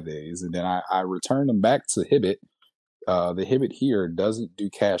buy these. And then I returned them back to Hibbett. The Hibbett here doesn't do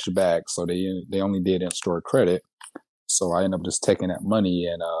cash back, so they only did in-store credit. So I ended up just taking that money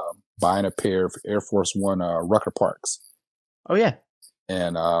and buying a pair of Air Force One Rucker Parks. Oh yeah,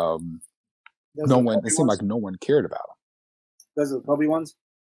 and it seemed like no one cared about them. Those are the Kobe ones.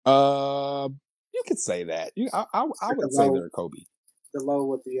 You could say that. I would say they're Kobe. The low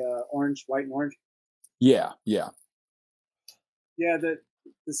with the orange, white and orange. Yeah. Yeah, the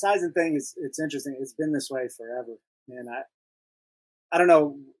sizing thing it's interesting. It's been this way forever, man. I don't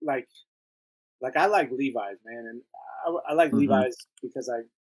know, like I like Levi's, man, and I like Levi's because I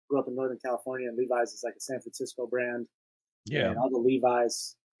grew up in Northern California, and Levi's is like a San Francisco brand. Yeah, and all the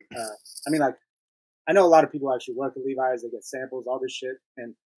Levi's. I mean, like, I know a lot of people actually work at Levi's. They get samples, all this shit,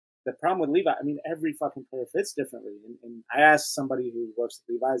 and the problem with Levi, I mean, every fucking pair fits differently. And I asked somebody who works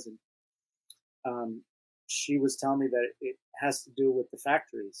at Levi's, and she was telling me that it has to do with the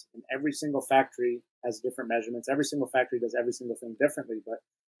factories, and every single factory has different measurements. Every single factory does every single thing differently. But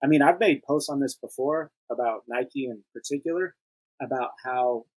I mean, I've made posts on this before about Nike in particular, about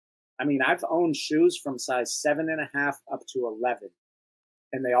how, I mean, I've owned shoes from size 7.5 up to 11,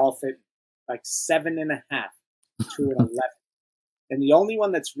 and they all fit like 7.5 to an 11. And the only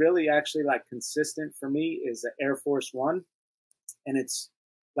one that's really actually like consistent for me is the Air Force One, and it's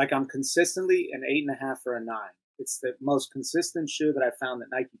like I'm consistently an 8.5 or a 9. It's the most consistent shoe that I found that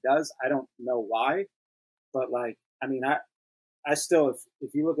Nike does. I don't know why, but like, I mean, I still,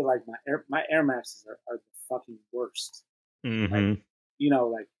 if you look at like my Air Maxes are the fucking worst. Like, you know,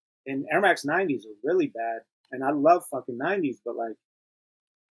 like, and Air Max 90s are really bad, and I love fucking 90s, but like,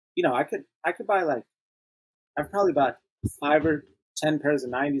 you know, I could buy like, I've probably bought 5 or 10 pairs of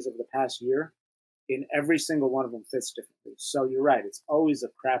 90s over the past year, and every single one of them fits differently. So you're right, it's always a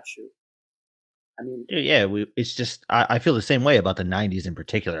crapshoot. I mean, yeah, it's just, I feel the same way about the 90s in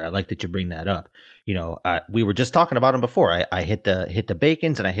particular. I like that you bring that up. You know, we were just talking about them before. I hit the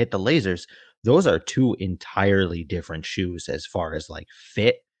Bacons and I hit the Lasers. Those are 2 entirely different shoes as far as like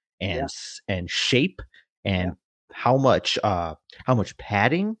fit and shape and how much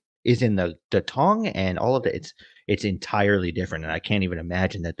padding is in the tongue and all of it. It's entirely different, and I can't even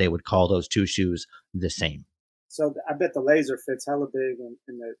imagine that they would call those 2 shoes the same. So I bet the Laser fits hella big,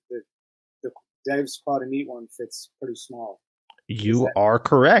 and the Dave's Quad and Neat one fits pretty small. You are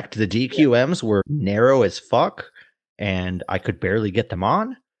correct. The DQMs were narrow as fuck, and I could barely get them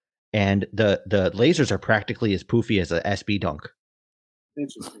on. And the Lasers are practically as poofy as a SB Dunk.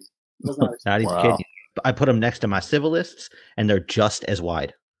 Interesting. Not even kidding. I put them next to my Civilists, and they're just as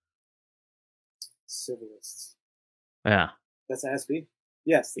wide. Civilists. Yeah. That's an SB?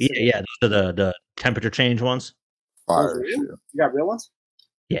 Yes. Yeah. Those are the temperature change ones. Fire shit. You got real ones?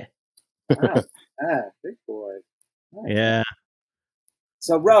 Yeah. Big boy. Nice. Yeah.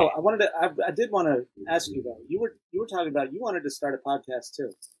 So, bro, I did want to ask you though. You were talking about you wanted to start a podcast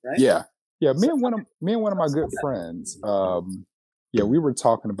too, right? Yeah. Me and one of my good friends. We were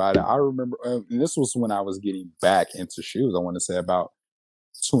talking about it. I remember this was when I was getting back into shoes. I want to say about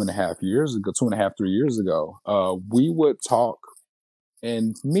 2.5 years ago, 2.5, 3 years ago. We would talk,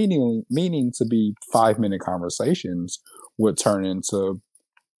 and meaning to be 5-minute conversations would turn into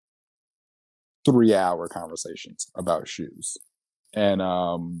 3-hour conversations about shoes. And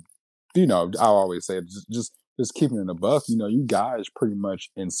I always say just keeping it above, you guys pretty much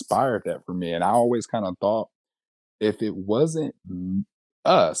inspired that for me. And I always kind of thought if it wasn't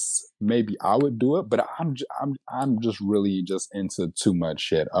us, maybe I would do it. But I'm just really just into too much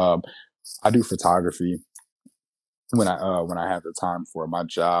shit. I do photography when I have the time for it. My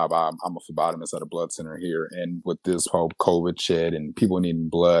job. I'm a phlebotomist at a blood center here, and with this whole COVID shit and people needing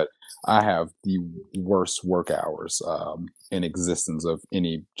blood, I have the worst work hours in existence of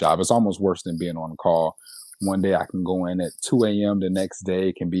any job. It's almost worse than being on call. One day I can go in at 2 a.m. The next day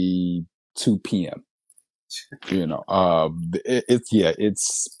it can be 2 p.m.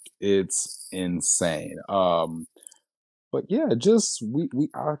 It's insane. But yeah,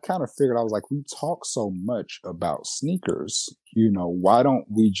 I kind of figured, I was like, we talk so much about sneakers, why don't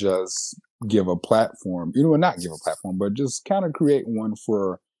we just give a platform, not give a platform, but just kind of create one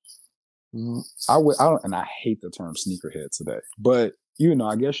for, and I hate the term sneakerhead today, but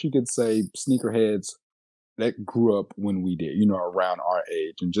I guess you could say sneakerheads that grew up when we did, around our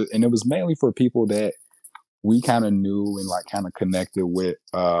age, and it was mainly for people that we kind of knew and like kind of connected with,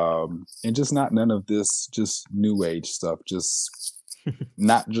 and just not none of this just new age stuff, just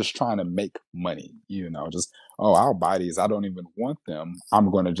not just trying to make money, just, I'll buy these. I don't even want them. I'm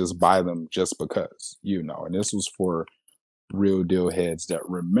going to just buy them just because, and this was for real deal heads that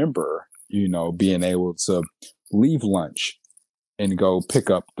remember, being able to leave lunch and go pick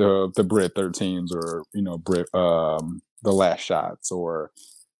up the Brit 13s or, the last shots, or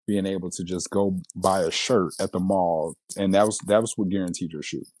being able to just go buy a shirt at the mall. And that was what guaranteed your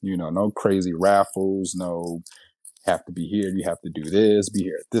shoe. No crazy raffles, no have to be here, you have to do this, be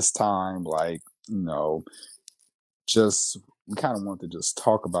here at this time. Like, just we kind of want to just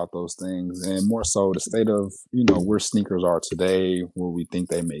talk about those things, and more so the state of, where sneakers are today, where we think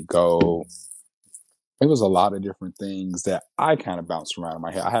they may go. It was a lot of different things that I kind of bounced around in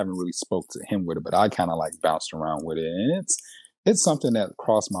my head. I haven't really spoke to him with it, but I kind of like bounced around with it. And it's something that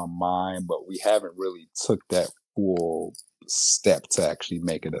crossed my mind, but we haven't really took that full step to actually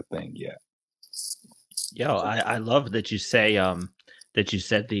make it a thing yet. Yo, I love that you say that you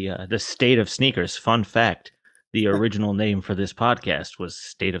said the state of sneakers. Fun fact: the original name for this podcast was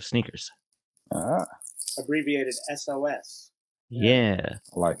State of Sneakers. Abbreviated SOS. Yeah,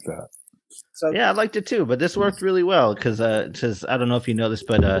 I like that. So yeah, I liked it too, but this worked really well because I don't know if you know this,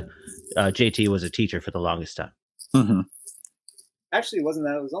 but JT was a teacher for the longest time. Mm-hmm. Actually, it wasn't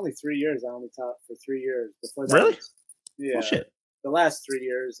that. It was only 3 years. I only taught for 3 years. Before that, Really? Yeah. Oh, shit. The last 3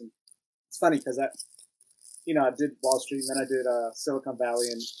 years, and it's funny because I did Wall Street, and then I did Silicon Valley,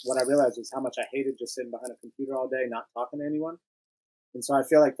 and what I realized was how much I hated just sitting behind a computer all day, not talking to anyone. And so I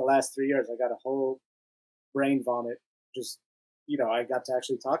feel like the last 3 years, I got a whole brain vomit. Just I got to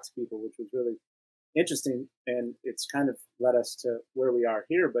actually talk to people, which was really interesting, and it's kind of led us to where we are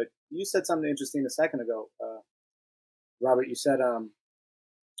here. But you said something interesting a second ago, Robert. You said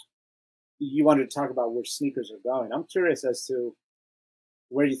you wanted to talk about where sneakers are going. I'm curious as to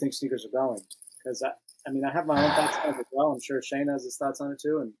where you think sneakers are going, because I have my own thoughts on it as well. I'm sure Shane has his thoughts on it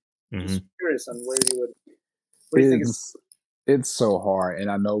too, and just curious on where you think it's so hard.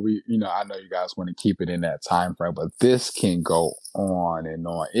 And I know I know you guys want to keep it in that time frame, but this can go on and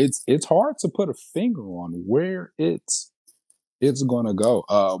on. It's hard to put a finger on where it's gonna go.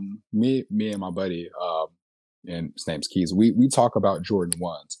 Me and my buddy, and his name's Keys, we talk about Jordan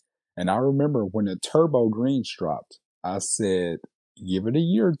 1s. And I remember when the Turbo Greens dropped, I said, give it a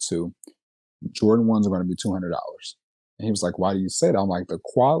year or two, Jordan 1s are going to be $200. And he was like, why do you say that? I'm like, the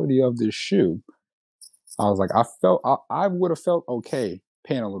quality of this shoe, I was like, I would have felt okay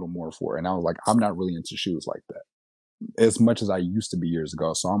paying a little more for it. And I was like, I'm not really into shoes like that as much as I used to be years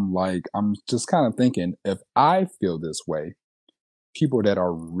ago. So I'm just kind of thinking, if I feel this way, people that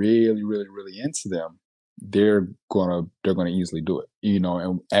are really, really, really into them, they're gonna easily do it.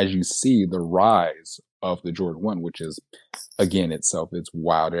 And as you see the rise of the Jordan 1, which is again itself, it's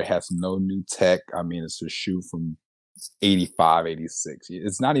wild. It has no new tech. I mean, it's a shoe from 85, 86.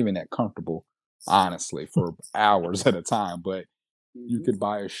 It's not even that comfortable, honestly, for hours at a time. But you Mhm. could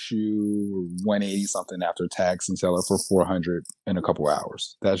buy a shoe 180 something after tax and sell it for 400 in a couple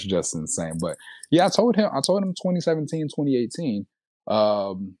hours. That's just insane. But yeah, I told him 2017, 2018.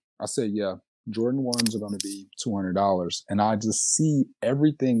 I said, yeah, Jordan 1s are going to be $200. And I just see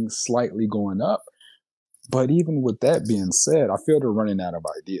everything slightly going up. But even with that being said, I feel they're running out of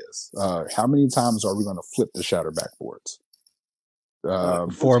ideas. How many times are we going to flip the shatter backboards?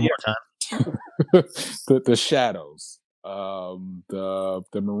 Four Yeah. more times. The shadows, the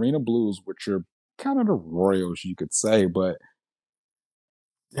Marina Blues, which are kind of the Royals, you could say, but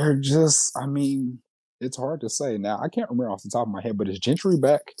they're just, I mean, it's hard to say. Now, I can't remember off the top of my head, but is Gentry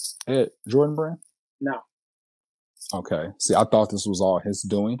back at Jordan Brand? No. Okay. See, I thought this was all his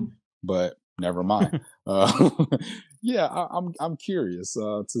doing, but never mind. Yeah, I'm curious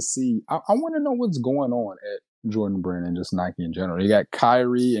to see. I want to know what's going on at Jordan Brand and just Nike in general. You got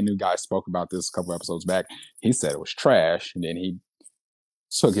Kyrie, a new guy spoke about this a couple episodes back. He said it was trash, and then he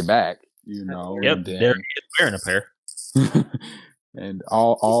took it back. Yep, And there then he is wearing a pair. and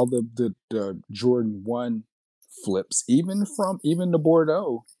all the Jordan 1 flips, even the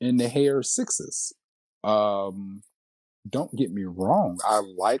Bordeaux and the Hair 6s. Don't get me wrong, I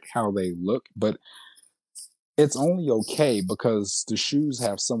like how they look, but it's only okay because the shoes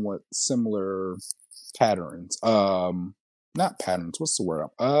have somewhat similar patterns. Not patterns, what's the word?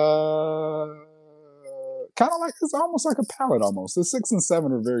 Kind of like, it's almost like a palette almost. The 6 and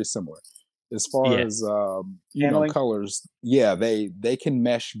 7 are very similar. As far Yeah. as Handling. colors, yeah, they can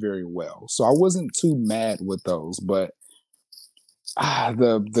mesh very well. So I wasn't too mad with those, but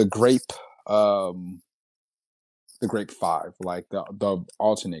the grape the grape 5, like the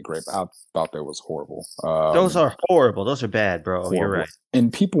alternate grape, I thought that was horrible. Those are horrible. Those are bad, bro. You're Horrible. right.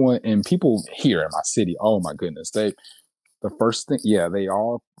 And people here in my city, oh my goodness, the first thing, yeah, they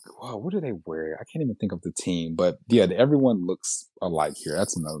all, wow, what do they wear? I can't even think of the team, but yeah, everyone looks alike here.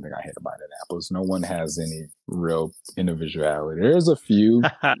 That's another thing I hate about Indianapolis. No one has any real individuality. There's a few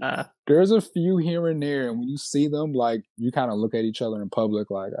here and there, and when you see them, like, you kind of look at each other in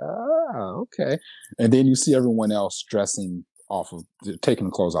public, like, okay, and then you see everyone else dressing off of, taking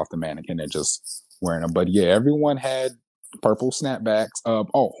the clothes off the mannequin and just wearing them. But yeah, everyone had purple snapbacks.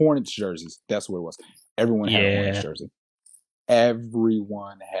 Hornets jerseys. That's what it was. Everyone had a Hornets Yeah. jersey.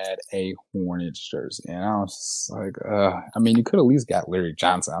 Everyone had a Hornets jersey, and I was just like, I mean, you could at least got Larry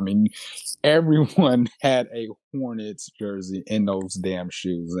Johnson. I mean, everyone had a Hornets jersey in those damn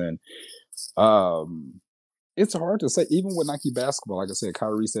shoes, and it's hard to say. Even with Nike basketball, like I said,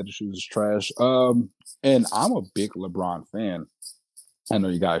 Kyrie said the shoes is trash. And I'm a big LeBron fan. I know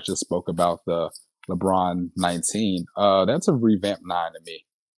you guys just spoke about the LeBron 19. That's a revamped 9 to me.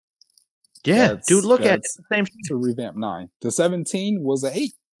 Yeah, dude, look at it. It's the same It's a revamped 9. The 17 was a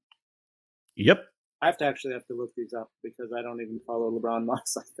 8. Yep. I have to look these up because I don't even follow LeBron much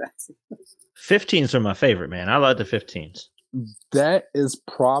like that. 15s are my favorite, man. I love the 15s. That is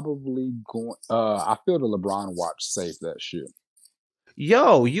probably going. I feel the LeBron watch saved that shoe.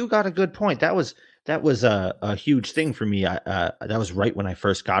 Yo, you got a good point. That was a huge thing for me. That was right when I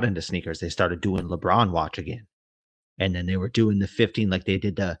first got into sneakers. They started doing LeBron watch again, and then they were doing the 15 like they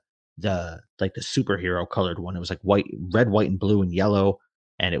did the superhero colored one. It was like red, white, and blue and yellow,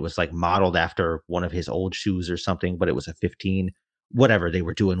 and it was like modeled after one of his old shoes or something. But it was a 15. Whatever they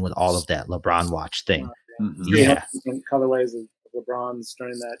were doing with all of that LeBron watch thing. Mhm. Yeah. Different colorways of LeBrons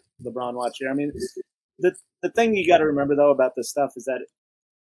during that LeBron watch year. I mean, the thing you got to remember though about this stuff is that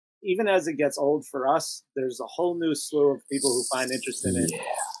even as it gets old for us, there's a whole new slew of people who find interest in it,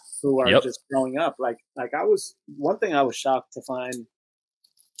 who are just growing up. Like one thing I was shocked to find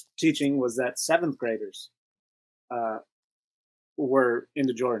teaching was that 7th graders were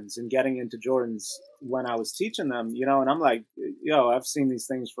into Jordans and getting into Jordans when I was teaching them, and I'm like, I've seen these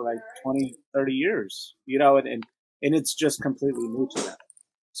things for like 20, 30 years, and it's just completely new to them.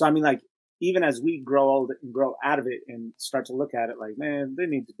 So, I mean, like, even as we grow old and grow out of it and start to look at it like, man, they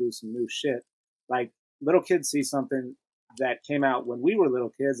need to do some new shit. Like, little kids see something that came out when we were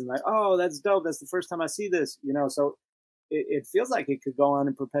little kids and like, oh, that's dope. That's the first time I see this, so it feels like it could go on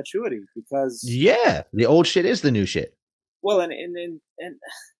in perpetuity because the old shit is the new shit. Well, and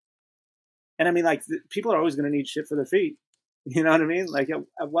I mean, like, people are always going to need shit for their feet. You know what I mean? Like,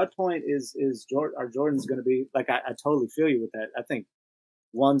 at what point are Jordans going to be like? I totally feel you with that. I think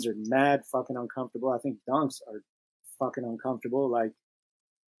ones are mad fucking uncomfortable. I think dunks are fucking uncomfortable. Like,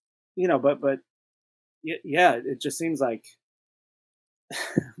 but yeah, it just seems like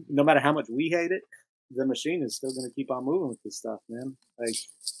no matter how much we hate it, the machine is still going to keep on moving with this stuff, man. Like,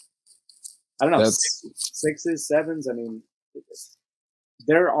 I don't know, sixes, sevens. I mean,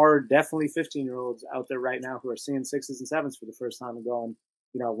 there are definitely 15-year-olds out there right now who are seeing sixes and sevens for the first time and going,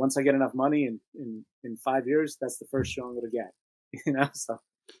 once I get enough money in 5 years, that's the first show I'm going to get. So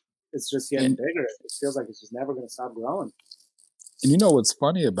it's just getting bigger. It feels like it's just never going to stop growing. And what's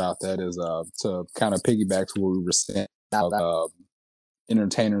funny about that is to kind of piggyback to what we were saying about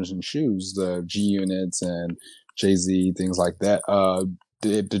entertainers and shoes, the G Units and Jay-Z, things like that.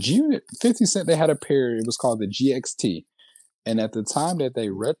 The G Unit, 50 Cent, they had a pair. It was called the GXT, and at the time that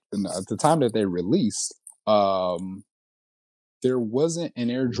they released, there wasn't an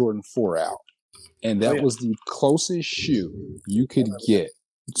Air Jordan 4 out, and that was the closest shoe you could get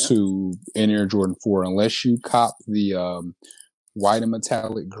to an Air Jordan 4, unless you cop the white and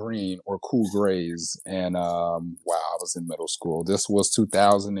metallic green or cool grays. And I was in middle school. This was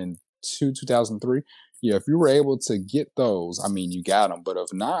 2002, 2003. Yeah, if you were able to get those, I mean, you got them. But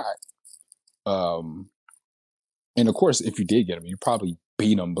if not, and of course, if you did get them, you probably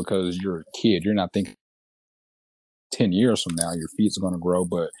beat them because you're a kid. You're not thinking 10 years from now your feet's going to grow.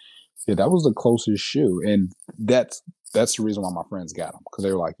 But yeah, that was the closest shoe, and that's the reason why my friends got them, because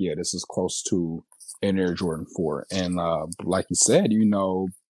they were like, yeah, this is close to an Air Jordan 4. And like you said,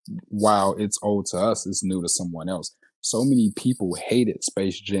 while it's old to us, it's new to someone else. So many people hated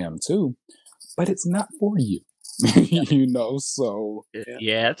Space Jam too, but it's not for you. So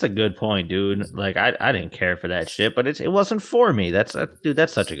yeah, that's a good point, dude. Like I didn't care for that shit, but it wasn't for me. That's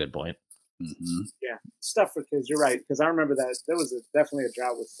such a good point. Mm-hmm. Yeah, stuff for kids. You're right, because I remember that there was definitely a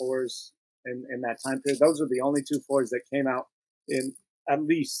drought with fours in that time period. Those were the only two fours that came out in at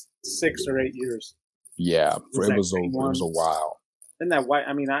least 6 or 8 years. Yeah, it was a while. And that white,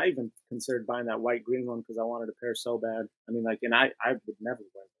 I mean, I even considered buying that white green one because I wanted a pair so bad. I mean, and I would never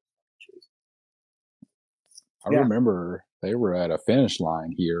wear those shoes. I remember they were at a Finish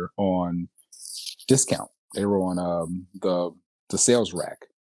Line here on discount. They were on the sales rack.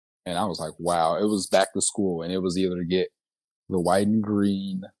 And I was like, wow, it was back to school. And it was either to get the white and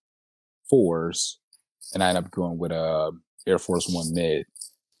green 4s, and I ended up going with Air Force One mid.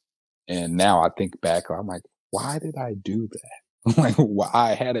 And now I think back, I'm like, why did I do that? Like,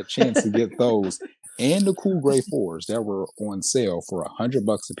 I had a chance to get those and the cool gray 4s that were on sale for $100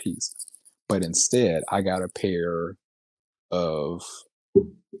 a piece. But instead, I got a pair of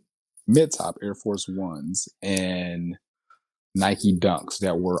mid-top Air Force Ones and Nike Dunks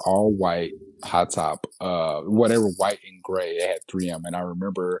that were all white, high top, whatever, white and gray. It had 3M. And I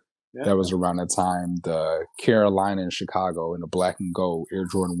remember that was around the time the Carolina and Chicago and the black and gold Air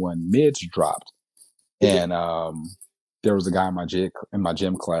Jordan 1 mids dropped. And there was a guy in my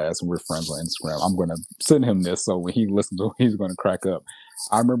gym class, and we're friends on Instagram. I'm going to send him this, so when he listens to it, he's going to crack up.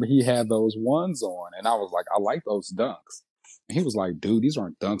 I remember he had those ones on, and I was like, I like those Dunks. And he was like, dude, these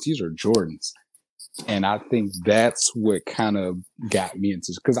aren't Dunks, these are Jordans. And I think that's what kind of got me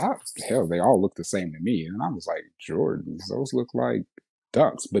into, because they all look the same to me. And I was like, Jordans, those look like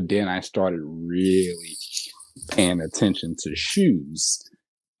Dunks. But then I started really paying attention to shoes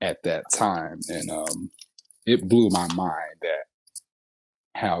at that time. And it blew my mind that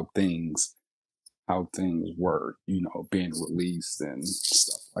how things were, being released and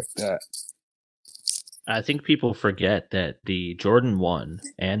stuff like that. I think people forget that the Jordan 1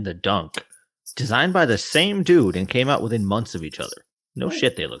 and the Dunk, designed by the same dude and came out within months of each other. No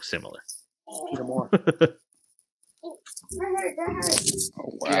shit, they look similar. Oh,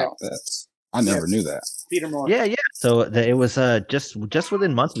 wow. I never knew that. Peter Moore. Yeah. So it was just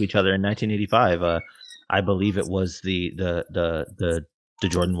within months of each other in 1985. I believe it was the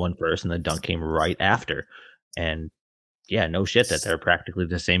Jordan 1 first, and the Dunk came right after. And yeah, no shit that they're practically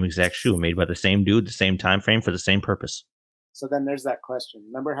the same exact shoe, made by the same dude, the same time frame, for the same purpose. So then there's that question.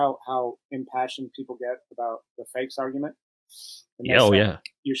 Remember how impassioned people get about the fakes argument? Yeah.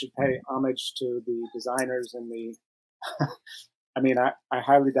 You should pay homage to the designers and the... I mean, I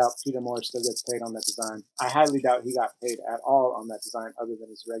highly doubt Peter Moore still gets paid on that design. I highly doubt he got paid at all on that design other than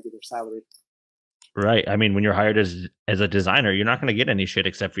his regular salary. Right. I mean, when you're hired as a designer, you're not going to get any shit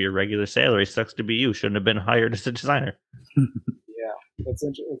except for your regular salary. Sucks to be you. Shouldn't have been hired as a designer. Yeah,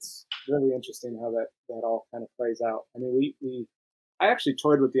 it's really interesting how that all kind of plays out. I mean, I actually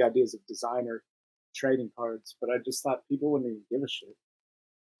toyed with the ideas of designer trading cards, but I just thought people wouldn't even give a shit.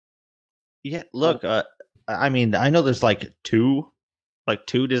 Yeah, look, I mean, I know there's like two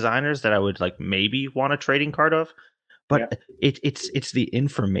designers that I would like maybe want a trading card of, but it's the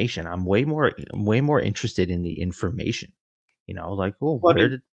information. I'm way more interested in the information. Like,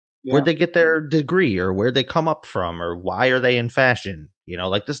 where'd they get their degree, or where'd they come up from, or why are they in fashion? You know,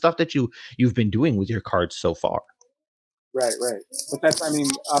 like the stuff that you've been doing with your cards so far. Right. But that's, I mean,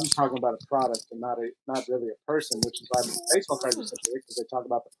 I'm talking about a product and not really a person, which is why baseball cards are such a because they talk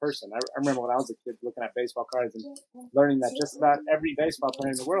about the person. I remember when I was a kid looking at baseball cards and learning that just about every baseball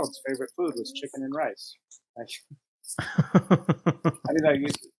player in the world's favorite food was chicken and rice. I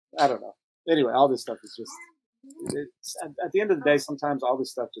don't know. Anyway, all this stuff is just, at the end of the day, sometimes all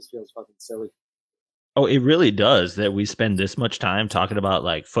this stuff just feels fucking silly. Oh, it really does that we spend this much time talking about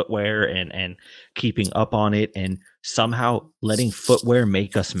like footwear and keeping up on it, and somehow letting footwear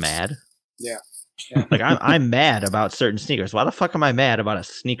make us mad. Yeah. Like I'm mad about certain sneakers. Why the fuck am I mad about a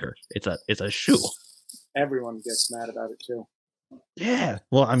sneaker? It's a shoe. Everyone gets mad about it too. Yeah.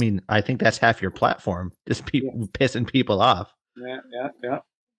 Well, I mean, I think that's half your platform, just pissing people off. Yeah.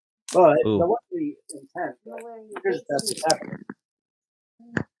 Well, that wasn't the intent. That's what's happening.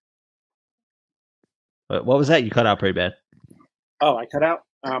 What was that? You cut out pretty bad. Oh, I cut out?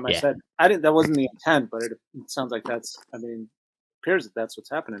 I said, I didn't, that wasn't the intent, but it sounds like that's, I mean, appears that that's what's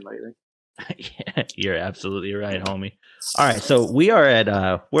happening lately. Yeah, you're absolutely right, homie. All right. So we are at,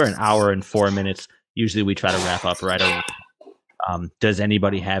 we're an hour and 4 minutes. Usually we try to wrap up right over. Does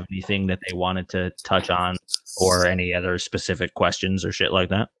anybody have anything that they wanted to touch on, or any other specific questions or shit like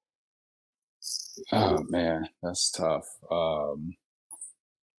that? Oh man, that's tough.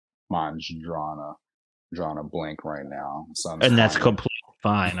 Mine's drawing a blank right now. And that's completely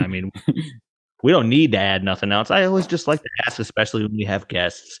fine. I mean, we don't need to add nothing else. I always just like to ask, especially when we have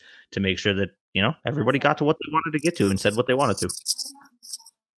guests, to make sure that, you know, everybody got to what they wanted to get to and said what they wanted to.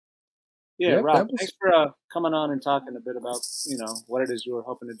 Yeah, Rob, thanks for coming on and talking a bit about, you know, what it is you were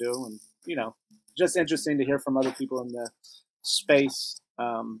hoping to do. And, you know, just interesting to hear from other people in the space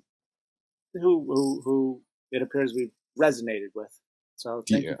who it appears we've resonated with. So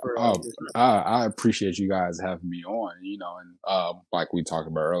thank you for I appreciate you guys having me on, you know, and like we talked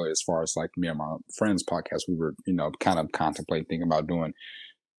about earlier, as far as like me and my friends podcast, we were, you know, kind of thinking about doing.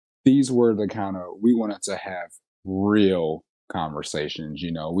 These were the kind of, we wanted to have real conversations,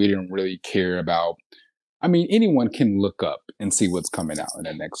 you know. We didn't really care about, I mean, anyone can look up and see what's coming out in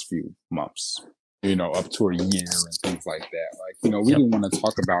the next few months, you know, up to a year and things like that. Like, you know, we didn't want to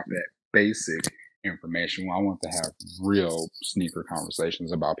talk about that basic information. I want to have real sneaker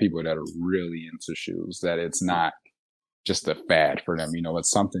conversations about people that are really into shoes, that it's not just a fad for them, you know,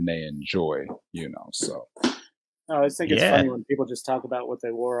 it's something they enjoy, you know. So I just think it's funny when people just talk about what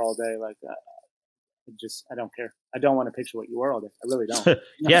they wore all day. Like I don't care. I don't want to picture what you wore all day. I really don't.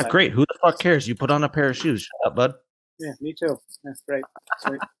 Yeah, great. Who the fuck cares? You put on a pair of shoes. Shut up, bud. Yeah, me too. That's great.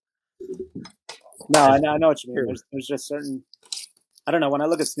 No, I know what you mean. There's just certain, I don't know. When I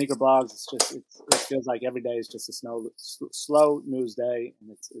look at sneaker blogs, it feels like every day is just a slow news day,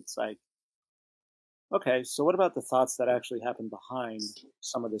 and it's like, okay, so what about the thoughts that actually happen behind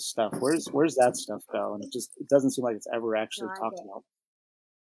some of this stuff? Where's that stuff go? And it doesn't seem like it's ever actually talked about.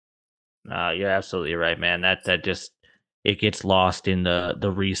 No, you're absolutely right, man. That just, it gets lost in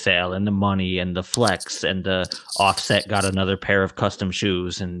the resale and the money and the flex and the Offset got another pair of custom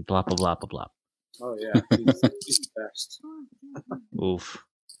shoes and blah blah blah blah blah. Oh yeah, he's the best. Oof.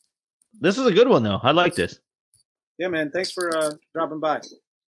 This is a good one though. I like this. Yeah, man. Thanks for dropping by.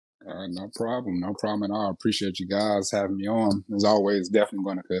 No problem at all. Appreciate you guys having me on. As always, definitely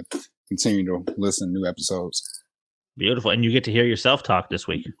going to continue to listen to new episodes. Beautiful. And you get to hear yourself talk this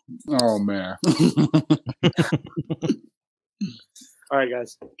week. Oh, man. All right,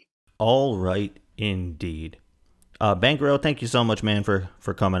 guys. All right, indeed. Bankroll, thank you so much, man,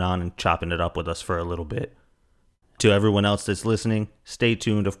 for coming on and chopping it up with us for a little bit. To everyone else that's listening, stay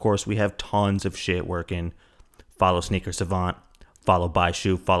tuned. Of course, we have tons of shit working. Follow Sneaker Savant. Follow By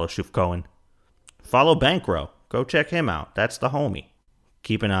Shoof. Follow Shoof Cohen. Follow Bankroll. Go check him out. That's the homie.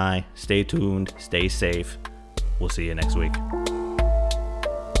 Keep an eye. Stay tuned. Stay safe. We'll see you next week.